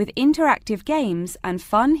children with interactive games and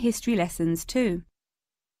fun history lessons too.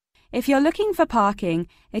 If you're looking for parking,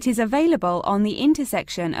 it is available on the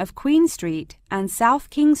intersection of Queen Street and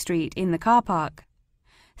South King Street in the car park.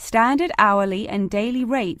 Standard hourly and daily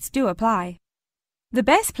rates do apply. The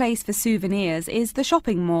best place for souvenirs is the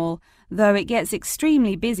shopping mall, though it gets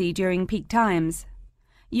extremely busy during peak times.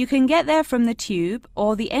 You can get there from the Tube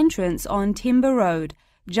or the entrance on Timber Road,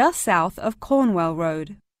 just south of Cornwall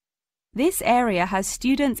Road. This area has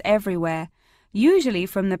students everywhere, usually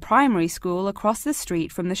from the primary school across the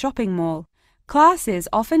street from the shopping mall. Classes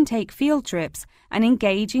often take field trips and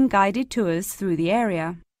engage in guided tours through the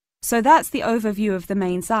area. So that's the overview of the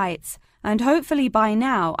main sites, and hopefully by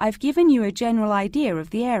now I've given you a general idea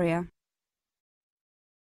of the area.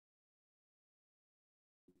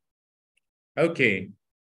 Okay,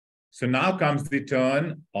 so now comes the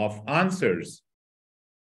turn of answers.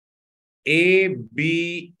 A,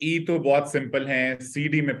 B, E तो बहुत simple हैं, C,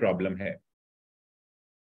 D में problem है।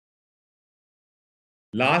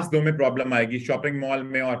 Last 2 में problem आएगी, shopping mall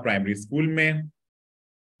में और primary school में।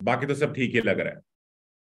 बाकी तो सब ठीक ही लग रहा है।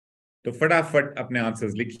 तो फटाफट अपने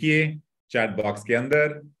आंसर्स लिखिए चैट बॉक्स के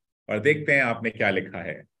अंदर और देखते हैं आपने क्या लिखा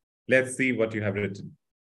है। Let's see what you have written.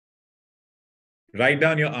 Write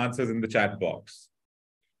down your answers in the chat box.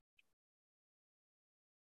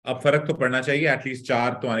 अब फर्क तो पड़ना चाहिए, एटलीस्ट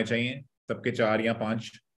 4 तो आने चाहिए, सबके 4 या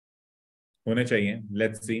 5 होने चाहिए।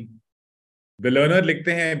 Let's see. द लर्नर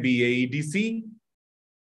लिखते हैं BAEDC।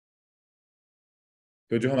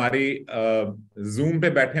 तो जो हमारी जूम पे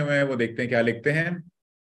बैठे हुए हैं वो देखते हैं क्या लिखते हैं।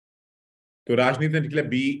 तो राजनीति ने निकला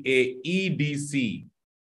BAEDC।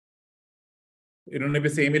 इन्होंने भी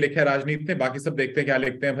सेम ही लिखा है राजनीति ने। बाकी सब देखते हैं क्या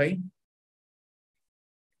लिखते हैं भाई,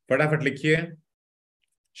 फटाफट लिखिए।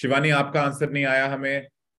 शिवानी आपका आंसर नहीं आया हमें।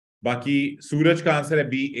 बाकी सूरज का आंसर है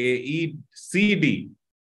BAECD,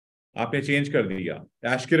 आपने चेंज कर दिया।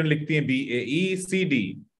 ऐशकिरण लिखती हैं BAECD।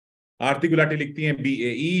 आरती गुलाटी लिखती हैं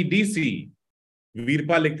BAEDC।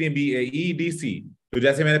 वीरपाल लिखती हैं BAEDC। तो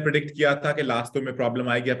जैसे मैंने प्रेडिक्ट किया था कि लास्टों में प्रॉब्लम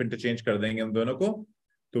आएगी, आप इंटरचेंज कर देंगे उन दोनों को,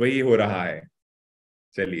 तो वही हो रहा है।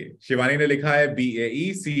 चलिए, शिवानी ने लिखा है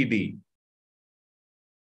BAECD।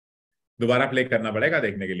 दोबारा प्ले करना पड़ेगा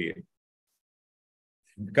देखने के लिए।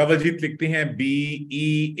 कवलजीत लिखती हैं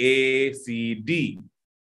BEACD।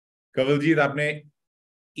 कवलजीत आपने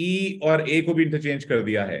E और A को भी इंटरचेंज कर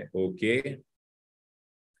दिया है। ओके,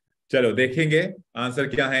 चलो देखेंगे आंसर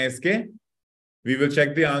क्या है इसके. We will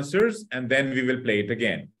check the answers and then we will play it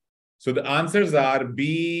again. So the answers are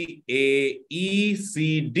B, A, E,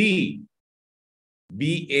 C, D. B,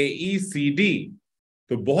 A, E, C, D.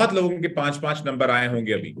 तो बहुत लोगों के 5-5 नंबर आए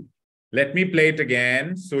होंगे अभी. Let me play it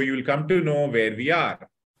again so you will come to know where we are.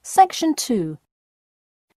 Section 2.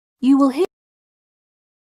 You will hear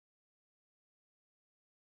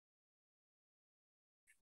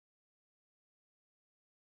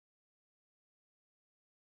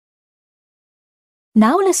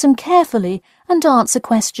Now listen carefully and answer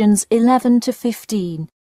questions 11 to 15.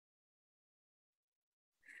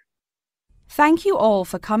 Thank you all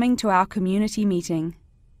for coming to our community meeting.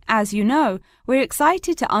 As you know, we're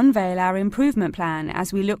excited to unveil our improvement plan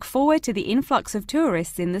as we look forward to the influx of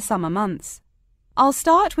tourists in the summer months. I'll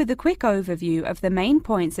start with a quick overview of the main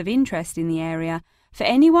points of interest in the area for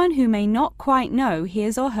anyone who may not quite know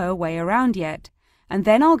his or her way around yet, and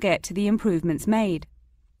then I'll get to the improvements made.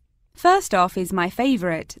 First off is my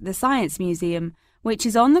favourite, the Science Museum, which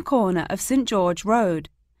is on the corner of St George Road.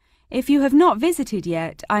 If you have not visited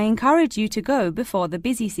yet, I encourage you to go before the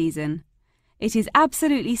busy season. It is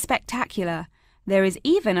absolutely spectacular. There is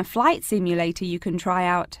even a flight simulator you can try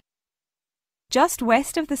out. Just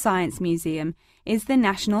west of the Science Museum is the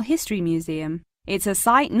National History Museum. It's a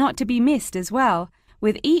sight not to be missed as well,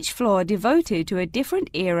 with each floor devoted to a different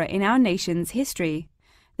era in our nation's history.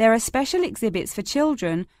 There are special exhibits for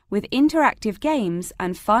children with interactive games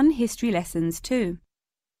and fun history lessons too.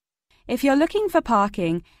 If you're looking for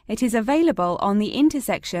parking, it is available on the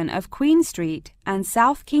intersection of Queen Street and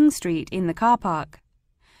South King Street in the car park.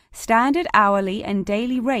 Standard hourly and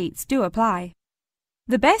daily rates do apply.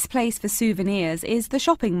 The best place for souvenirs is the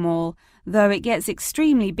shopping mall, though it gets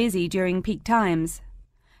extremely busy during peak times.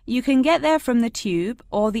 You can get there from the Tube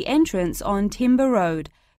or the entrance on Timber Road.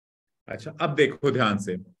 अच्छा, अब देखो ध्यान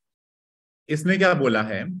से. इसने क्या बोला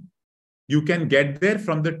है? You can get there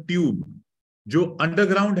from the Tube. जो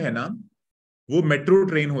अंडरग्राउंड है ना, वो मेट्रो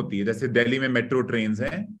ट्रेन होती है. जैसे दिल्ली में मेट्रो ट्रेन्स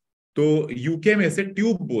हैं, तो यूके में से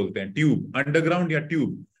ट्यूब बोलते हैं. ट्यूब, अंडरग्राउंड या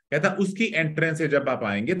ट्यूब. कहता उसकी एंट्रेंस से जब आप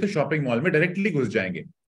आएंगे तो शॉपिंग मॉल में डायरेक्टली घुस जाएंगे.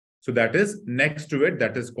 So that is next to it,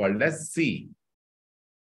 that is called as C.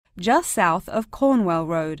 Just south of Cornwall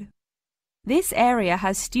Road. This area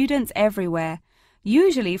has students everywhere,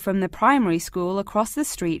 usually from the primary school across the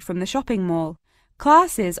street from the shopping mall.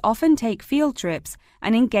 Classes often take field trips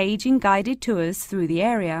and engage in guided tours through the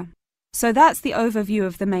area. So that's the overview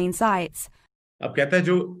of the main sites. अब कहता है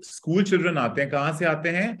जो school children आते हैं, कहां से आते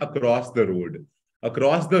हैं? Across the road.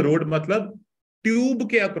 Across the road मतलब ट्यूब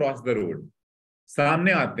के अक्रॉस द रोड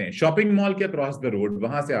सामने आते हैं. शॉपिंग मॉल के अक्रॉस द रोड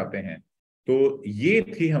वहां से आते हैं. तो ये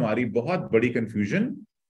थी हमारी बहुत बड़ी कंफ्यूजन.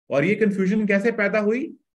 और ये कंफ्यूजन कैसे पैदा हुई?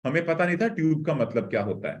 हमें पता नहीं था ट्यूब का मतलब क्या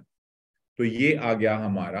होता है. तो ये आ गया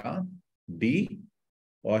हमारा डी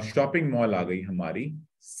और शॉपिंग मॉल आ गई हमारी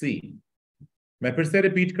सी. मैं फिर से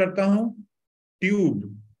रिपीट करता हूं. ट्यूब,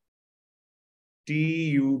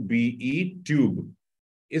 TUBE, ट्यूब,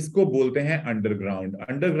 इसको बोलते हैं अंडरग्राउंड.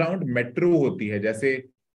 अंडरग्राउंड मेट्रो होती है. जैसे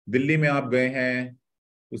दिल्ली में आप गए हैं,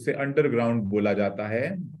 उसे अंडरग्राउंड बोला जाता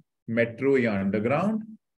है. मेट्रो या underground,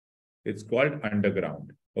 it's called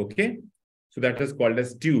underground. Okay, so that is called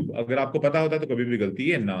as tube. अगर आपको पता होता तो कभी भी गलती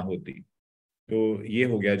ये ना होती. तो ये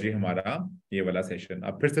हो गया जी हमारा ये वाला सेशन.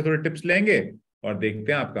 अब फिर से थोड़े टिप्स लेंगे और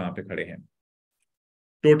देखते हैं आप कहाँ पे खड़े हैं.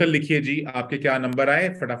 टोटल लिखिए जी, आपके क्या नंबर आए,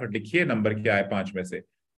 फटाफट लिखिए. नंबर क्या आए 5 में से?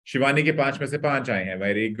 शिवानी के 5 में से 5 आए हैं.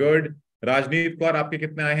 Very good. राजनीत कौर, आपके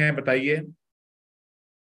कितने आए हैं बताइए?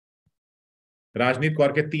 राजनीत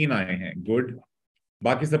कौर के 3 आए हैं. गुड.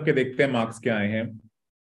 बाकी सबके देखते हैं मार्क्स क्या आए हैं.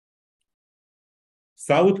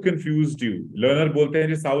 साउथ कंफ्यूज्ड यू, लर्नर बोलते हैं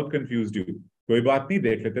जी साउथ कंफ्यूज्ड यू. कोई बात नहीं,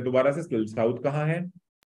 देख लेते दोबारा से. साउथ कहाँ है?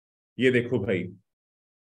 ये देखो भाई,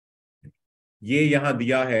 ये यहां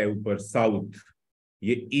दिया है ऊपर साउथ,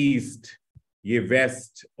 ये ईस्ट, ये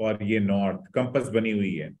वेस्ट और ये नॉर्थ. कंपस बनी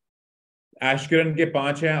हुई है. एशकिरण के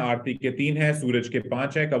 5 हैं, आरती के 3 हैं, सूरज के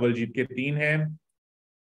 5 हैं, कवलजीत के 3 हैं,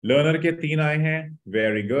 लर्नर के 3 आए हैं.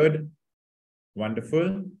 Very good, wonderful.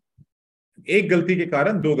 एक गलती के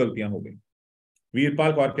कारण 2 गलतियां हो गई.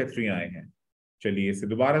 वीरपाल कौर के 3 आए हैं. चलिए इसे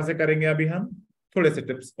दोबारा से करेंगे. अभी हम थोड़े से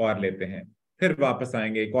टिप्स और लेते हैं, फिर वापस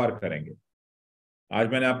आएंगे, एक और करेंगे. आज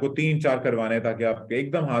मैंने आपको 3-4 करवाने ताकि आपके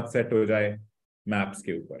एकदम हाथ सेट हो जाए मैप्स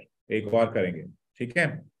के ऊपर. एक और करेंगे, ठीक है?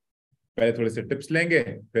 पहले थोड़े से टिप्स लेंगे,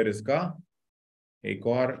 फिर इसका एक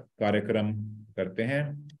और कार्यक्रम करते हैं.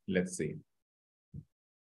 Let's see.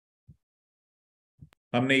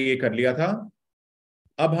 हमने ये कर लिया था.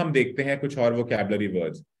 अब हम देखते हैं कुछ और vocabulary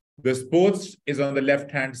words. The sports is on the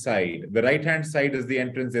left hand side. The right hand side is the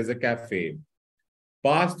entrance. There's a cafe.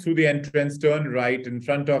 pass through the entrance, turn right in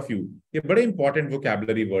front of you. ये बड़े इंपॉर्टेंट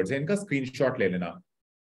वोकैबुलरी वर्ड्स हैं, इनका screenshot ले लेना.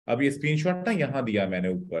 अब ये screenshot ना यहाँ दिया मैंने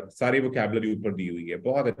ऊपर, सारी वोकैबुलरी ऊपर दी हुई है,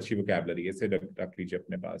 बहुत अच्छी वोकैबुलरी है, इसे रख लीजिए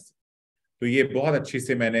अपने पास. तो ये बहुत अच्छी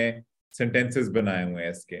से मैंने सेंटेंसेस बनाए हुए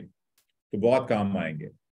हैं इसके, तो बहुत काम आएंगे.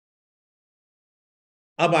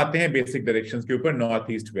 अब आते हैं बेसिक डायरेक्शंस के ऊपर,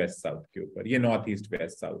 नॉर्थ ईस्ट वेस्ट साउथ के ऊपर. ये नॉर्थ ईस्ट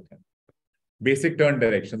वेस्ट साउथ है. बेसिक टर्न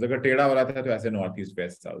डायरेक्शंस, अगर टेढ़ा हो रहा था तो ऐसे नॉर्थ ईस्ट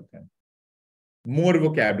वेस्ट साउथ है. मोर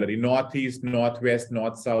vocabulary, north east, north west,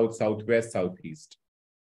 north south, south west, south east.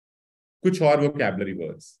 कुछ और vocabulary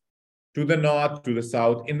words, to the north, to the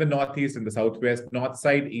south, in the northeast, in the southwest, north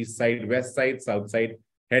side, east side, west side, south side,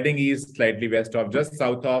 heading east, slightly west of, just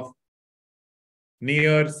south of,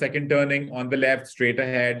 near, second turning, on the left, straight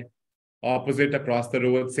ahead, opposite, across the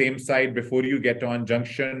road, same side, before you get on,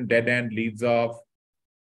 junction, dead end, leads off.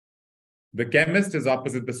 The chemist is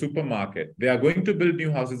opposite the supermarket. They are going to build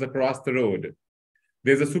new houses across the road.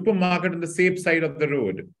 There's a supermarket on the same side of the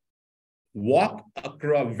road. Walk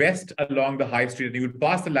across west along the high street and you would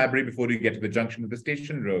pass the library before you get to the junction of the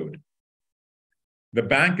station road. The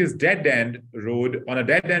bank is dead end road, on a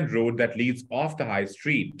dead end road that leads off the high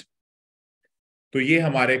street. तो ये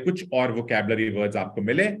हमारे कुछ और vocabulary words आपको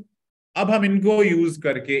मिले. अब हम इनको यूज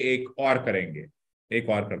करके एक और करेंगे, एक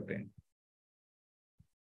और करते हैं.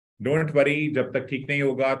 डोंट वरी, जब तक ठीक नहीं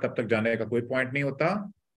होगा तब तक जाने का कोई पॉइंट नहीं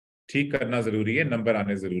होता. ठीक करना जरूरी है, नंबर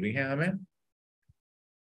आने जरूरी है हमें,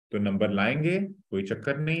 तो नंबर लाएंगे, कोई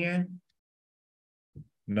चक्कर नहीं है,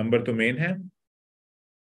 नंबर तो मेन है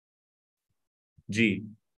जी.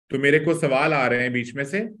 तो मेरे को सवाल आ रहे हैं बीच में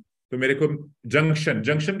से, तो मेरे को जंक्शन,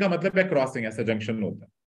 जंक्शन का मतलब है क्रॉसिंग, ऐसा जंक्शन होता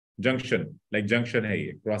है. जंक्शन, लाइक जंक्शन है,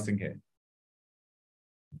 ये क्रॉसिंग है.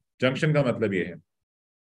 जंक्शन का मतलब ये है.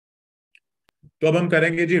 तो अब हम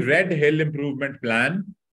करेंगे जी रेड हिल इंप्रूवमेंट प्लान,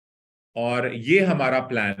 और ये हमारा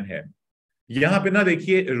प्लान है. यहां पे ना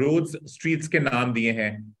देखिए रोड्स, स्ट्रीट्स के नाम दिए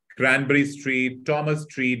हैं. क्रैनबरी street, Thomas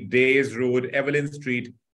street, days road, Evelyn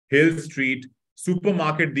street, हिल स्ट्रीट.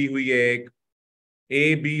 सुपरमार्केट दी हुई है एक,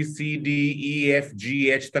 ABCDEFGH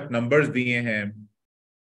तक नंबर्स दिए हैं,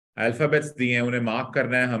 अल्फाबेट्स दिए हैं, उन्हें मार्क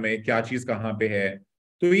करना है हमें, क्या चीज कहां पे है.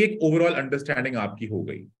 तो ये एक ओवरऑल अंडरस्टैंडिंग आपकी हो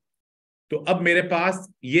गई. तो अब मेरे पास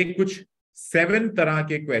ये कुछ 7 तरह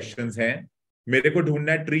के क्वेश्चंस हैं. मेरे को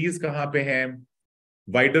ढूंढना है ट्रीज कहां पे हैं,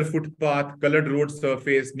 wider footpath, coloured road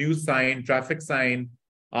surface, new sign, traffic sign,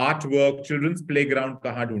 art work, children's playground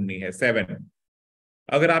कहां ढूंढनी है. 7.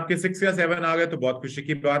 अगर आपके 6 या 7 आ गए तो बहुत खुशी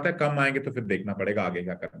की बात है, कम आएंगे तो फिर देखना पड़ेगा आगे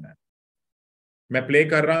क्या करना है. मैं प्ले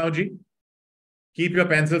कर रहा हूं जी. Keep your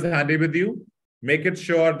pencils handy with you, make it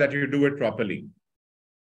sure that you do it properly.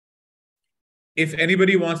 If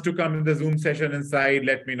anybody wants to come in the Zoom session inside,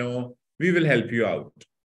 let me know. We will help you out.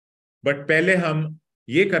 But पहले हम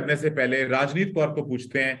ये करने से पहले राजनीत कौर को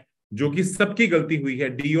पूछते हैं, जो कि सबकी गलती हुई है,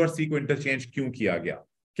 डी और सी को इंटरचेंज क्यों किया गया,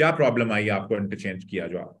 क्या प्रॉब्लम आई आपको इंटरचेंज किया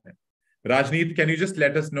जो आपने. राजनीत, can you just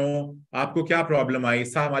let us know आपको क्या प्रॉब्लम आई.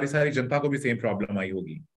 हमारी सारी जनता को भी सेम प्रॉब्लम आई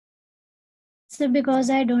होगी. Sir, because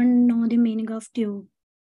I don't know the meaning of tube.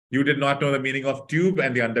 You did not know the meaning of tube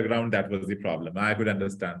and the underground, that was the problem. I could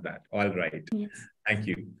understand that. All right. Yes. Thank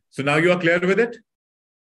you. So now you are clear with it?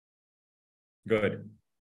 Good.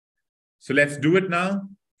 So let's do it now.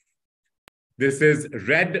 This is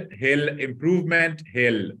Red Hill Improvement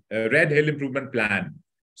Red Hill Improvement Plan.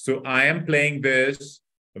 So I am playing this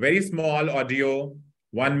very small audio,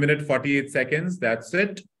 1 minute 48 seconds. That's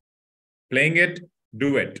it. Playing it,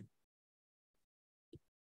 do it.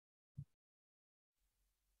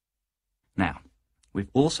 Now, we've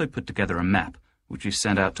also put together a map which we've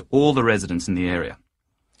sent out to all the residents in the area.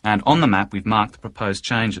 And on the map we've marked the proposed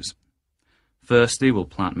changes. Firstly, we'll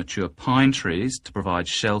plant mature pine trees to provide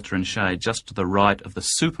shelter and shade just to the right of the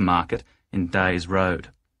supermarket in Days Road.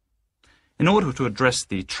 In order to address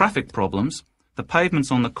the traffic problems, the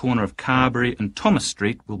pavements on the corner of Carberry and Thomas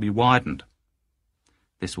Street will be widened.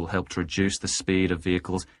 This will help to reduce the speed of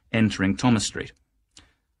vehicles entering Thomas Street.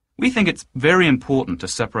 We think it's very important to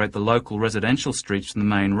separate the local residential streets from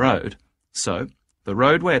the main road, so the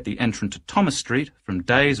roadway at the entrance to Thomas Street from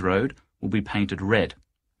Days Road will be painted red.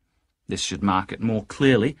 This should mark it more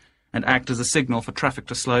clearly and act as a signal for traffic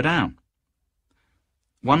to slow down.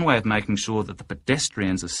 One way of making sure that the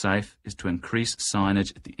pedestrians are safe is to increase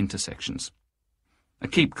signage at the intersections. A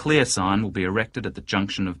Keep Clear sign will be erected at the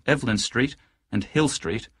junction of Evelyn Street and Hill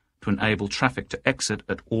Street to enable traffic to exit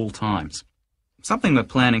at all times. Something we're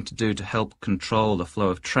planning to do to help control the flow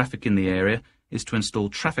of traffic in the area is to install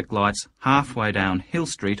traffic lights halfway down Hill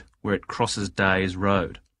Street where it crosses Days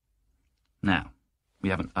Road. Now, we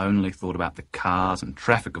haven't only thought about the cars and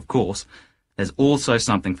traffic, of course. There's also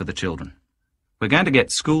something for the children. We're going to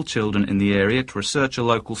get school children in the area to research a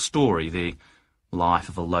local story, the life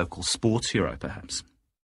of a local sports hero perhaps.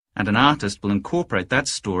 And an artist will incorporate that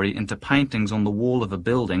story into paintings on the wall of a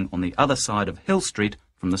building on the other side of Hill Street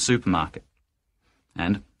from the supermarket.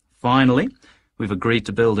 And finally, we've agreed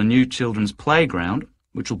to build a new children's playground,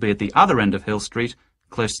 which will be at the other end of Hill Street,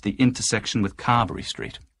 close to the intersection with Carberry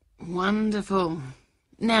Street. Wonderful.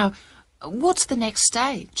 Now, what's the next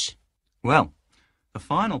stage? Well, the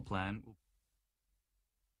final plan...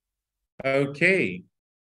 Okay.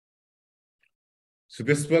 So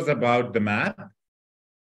this was about the map.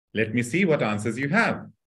 Let me see what answers you have.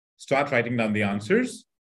 Start writing down the answers.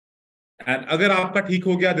 And agar aapka theek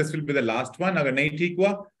ho gaya, this will be the last one. Agar nahi theek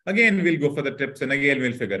hua, again we'll go for the tips and again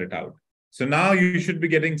we'll figure it out. So now you should be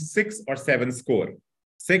getting 6 or 7 score.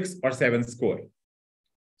 6 or 7 score.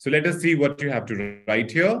 So let us see what you have to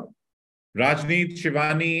write here. Rajneet,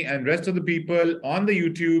 Shivani, and rest of the people on the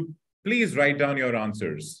YouTube, please write down your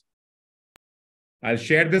answers. I'll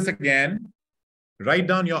share this again. Write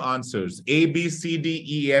down your answers. A, B, C, D,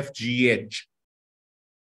 E, F, G, H.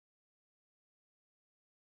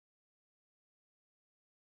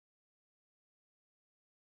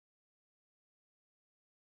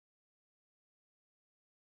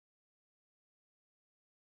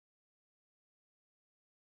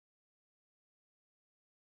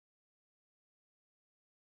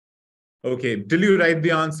 Okay, till you write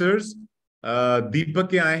the answers, Deepak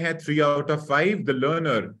ke aaye hai 3 out of 5. The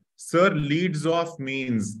learner, sir, leads off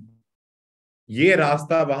means ye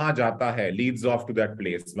rasta wahan jata hai, leads off to that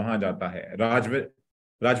place, wahan jata hai.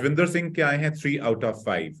 Rajvinder Singh ke aaye hai 3 out of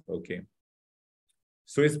 5. Okay.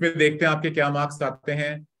 So isme dekhte hain aapke kya marks aate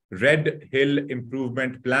hain. Red Hill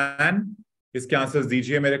Improvement Plan. Iske answers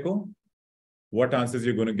dijiye mere ko. What answers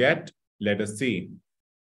you're going to get? Let us see.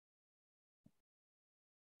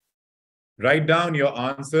 Write down your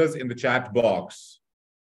answers in the chat box.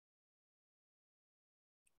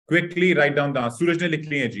 Quickly write down the answers. Suraj ne likh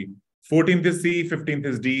liye ji. 14th is C, 15th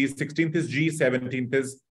is D, 16th is G, 17th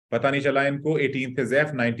is pata nahi chala inko, 18th is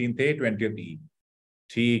F, 19th A, 20th E.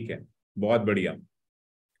 ठीक है, बहुत बढ़िया.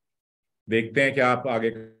 देखते हैं क्या आप आगे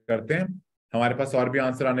करते हैं. हमारे पास और भी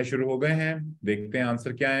आंसर आने शुरू हो गए हैं. देखते हैं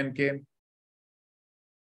आंसर क्या है इनके.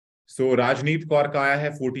 So Rajneet Kaur का आया है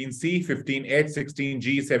 14C, 15H,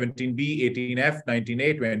 16G, 17B, 18F,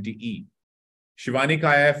 19A, 20E. Shivani का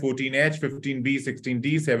आया है 14H, 15B, 16D,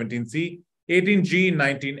 17C, 18G,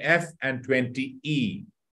 19F and 20E.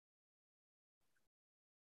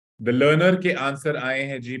 The learner के आंसर आए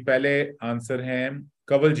हैं जी. पहले आंसर हैं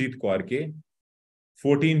कवलजीत कौर के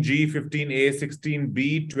 14G, 15A, 16B,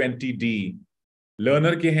 20D.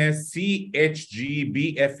 Learner के हैं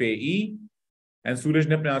CHGBFAE. एंड सूरज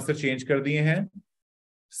ने अपने आंसर चेंज कर दिए हैं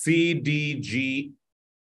CDG,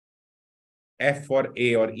 F और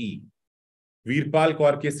A और E. वीरपाल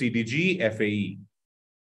कौर के CDG, FAE.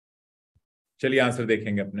 चलिए आंसर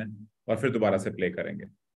देखेंगे अपने और फिर दोबारा से प्ले करेंगे.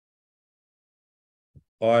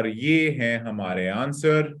 और ये हैं हमारे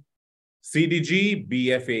answer CDG,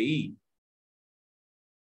 BFAE.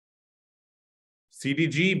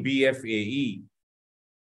 CDG, BFAE.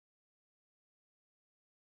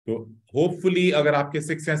 तो होपफुली अगर आपके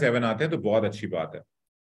 6 या 7 आते हैं तो बहुत अच्छी बात है.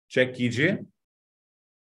 चेक कीजिए.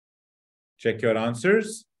 Check your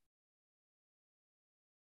answers.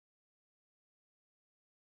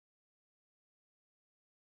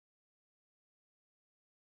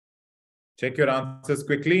 Check your answers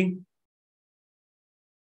quickly.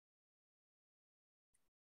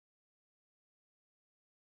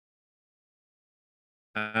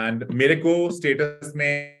 And मेरे को स्टेटस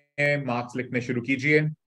में मार्क्स लिखने शुरू कीजिए.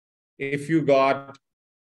 If you got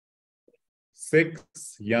 6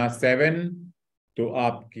 या 7 तो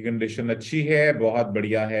आपकी कंडीशन अच्छी है, बहुत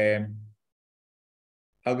बढ़िया है.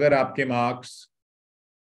 अगर आपके मार्क्स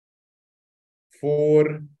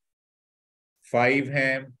 4, 5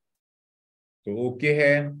 हैं तो ओके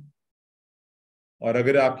है. और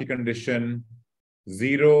अगर आपकी कंडीशन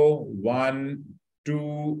 0, 1,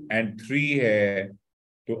 2 and 3 है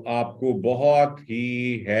तो आपको बहुत ही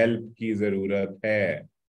हेल्प की जरूरत है.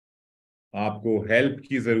 आपको हेल्प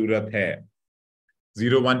की जरूरत है.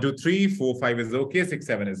 0, 1, 2, 3, 4, 5 is okay, 6,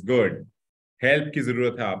 7 is good. Help की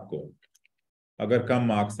जरूरत है आपको अगर कम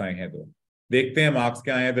मार्क्स आए हैं तो. देखते हैं मार्क्स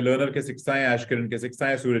क्या आए हैं. द लर्नर के 6 आए, आशकिरण के 6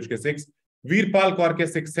 आए, सूरज के 6, वीरपाल कौर के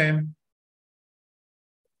 6 हैं.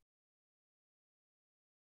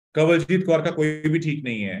 कवलजीत कौर का कोई भी ठीक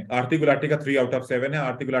नहीं है. आरती गुलाटी का 3 out of 7 है.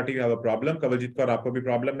 आरती Gulati have a problem. Kawaljeet Kaur आपको भी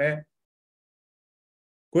प्रॉब्लम है.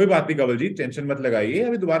 कोई बात नहीं कवलजीत, टेंशन मत लगाइए,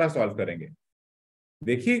 अभी दोबारा सॉल्व करेंगे.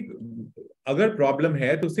 देखिए अगर प्रॉब्लम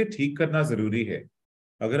है तो उसे ठीक करना जरूरी है.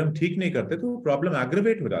 अगर हम ठीक नहीं करते तो प्रॉब्लम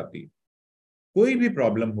एग्रेवेट हो जाती. कोई भी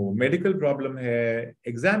प्रॉब्लम हो, मेडिकल प्रॉब्लम है,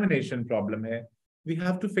 एग्जामिनेशन प्रॉब्लम है, we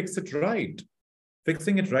have to fix it right.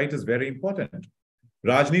 Fixing it right is very important.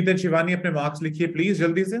 राजनीत and Shivani अपने मार्क्स लिखिए प्लीज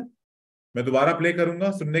जल्दी से. मैं दोबारा प्ले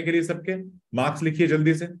करूंगा सुनने के लिए सबके. मार्क्स लिखिए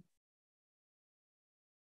जल्दी से.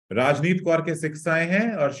 राजनीत कौर के 6 आए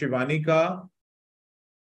हैं और शिवानी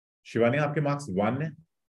आपके मार्क्स 1 है.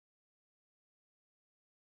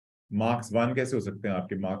 मार्क्स 1 कैसे हो सकते हैं?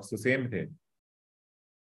 आपके मार्क्स तो सेम थे.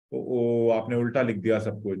 आपने उल्टा लिख दिया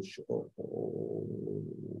सब कुछ.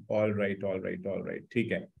 All right.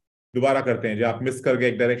 ठीक है, दोबारा करते हैं. जो आप मिस कर गए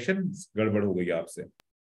एक डायरेक्शन, गड़बड़ हो गई आपसे.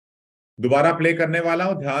 दोबारा प्ले करने वाला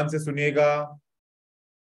हूं, ध्यान से सुनिएगा.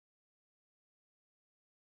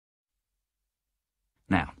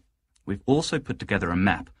 Now, we've also put together a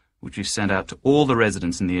map which we've sent out to all the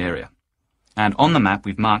residents in the area. And on the map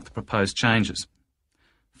we've marked the proposed changes.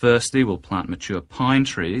 Firstly, we'll plant mature pine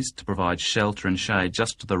trees to provide shelter and shade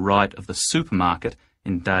just to the right of the supermarket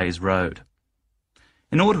in Days Road.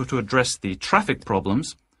 In order to address the traffic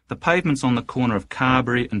problems, the pavements on the corner of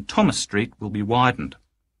Carberry and Thomas Street will be widened.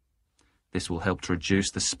 This will help to reduce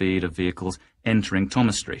the speed of vehicles entering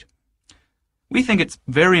Thomas Street. We think it's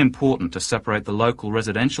very important to separate the local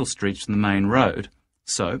residential streets from the main road,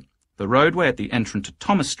 so the roadway at the entrance to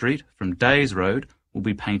Thomas Street from Days Road will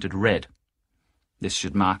be painted red. This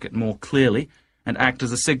should mark it more clearly and act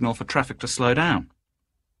as a signal for traffic to slow down.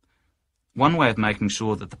 One way of making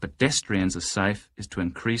sure that the pedestrians are safe is to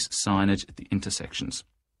increase signage at the intersections.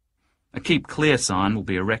 A Keep Clear sign will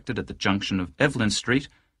be erected at the junction of Evelyn Street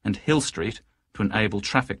and Hill Street to enable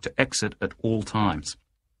traffic to exit at all times.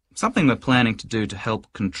 Something we're planning to do to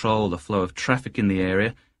help control the flow of traffic in the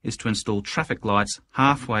area is to install traffic lights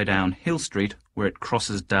halfway down Hill Street where it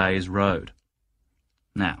crosses Days Road.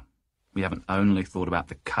 Now, we haven't only thought about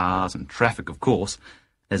the cars and traffic, of course.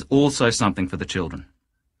 There's also something for the children.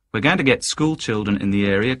 We're going to get school children in the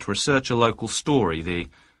area to research a local story, the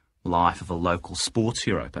life of a local sports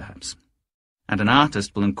hero, perhaps. And an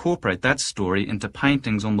artist will incorporate that story into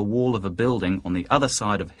paintings on the wall of a building on the other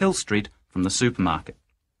side of Hill Street from the supermarket.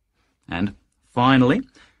 And finally,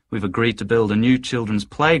 we've agreed to build a new children's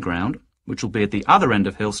playground, which will be at the other end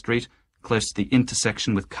of Hill Street, close to the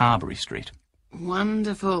intersection with Carberry Street.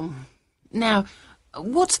 Wonderful. Now,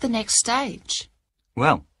 what's the next stage?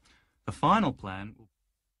 Well, the final plan...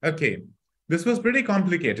 Okay, this was pretty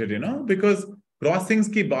complicated, because crossings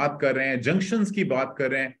की बात कर रहे हैं, junctions की बात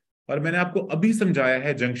कर रहे हैं, और मैंने आपको अभी समझाया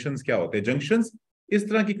है junctions क्या होते हैं. Junctions, इस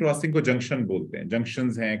तरह की crossing को junction बोलते हैं.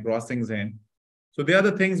 Junctions हैं, crossings हैं. So they are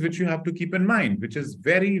the things which you have to keep in mind, which is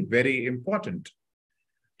very, very important.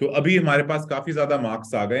 तो अभी हमारे पास काफी ज्यादा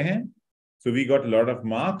marks आ गए हैं. So we got a lot of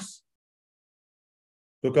marks.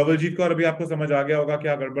 तो कवलजीत को अभी आपको समझ आ गया होगा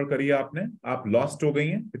क्या गड़बड़ करी है आपने. आप लॉस्ट हो गई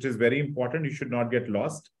हैं, which is very important. You should not get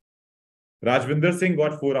lost. Rajvinder Singh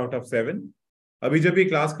got 4 out of 7. अभी जब ये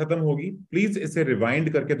क्लास खत्म होगी, प्लीज इसे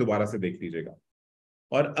रिवाइंड करके दोबारा से देख लीजिएगा.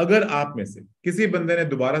 और अगर आप में से किसी बंदे ने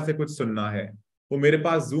दोबारा से कुछ सुनना है, वो मेरे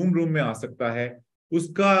पास जूम रूम में आ सकता है.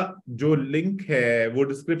 उसका जो लिंक है वो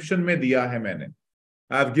डिस्क्रिप्शन में दिया है मैंने.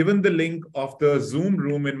 I have given the link of the Zoom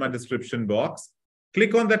room in my description box.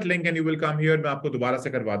 Click on that link and you will come here. मैं आपको दोबारा से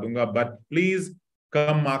करवा दूंगा, but please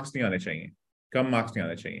कम मार्क्स नहीं आने चाहिए. कम मार्क्स नहीं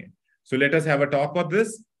आने चाहिए. So let us have a talk of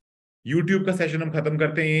this. YouTube का सेशन हम खत्म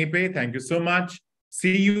करते हैं यहीं पे. Thank you so much.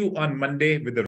 See you on Monday with the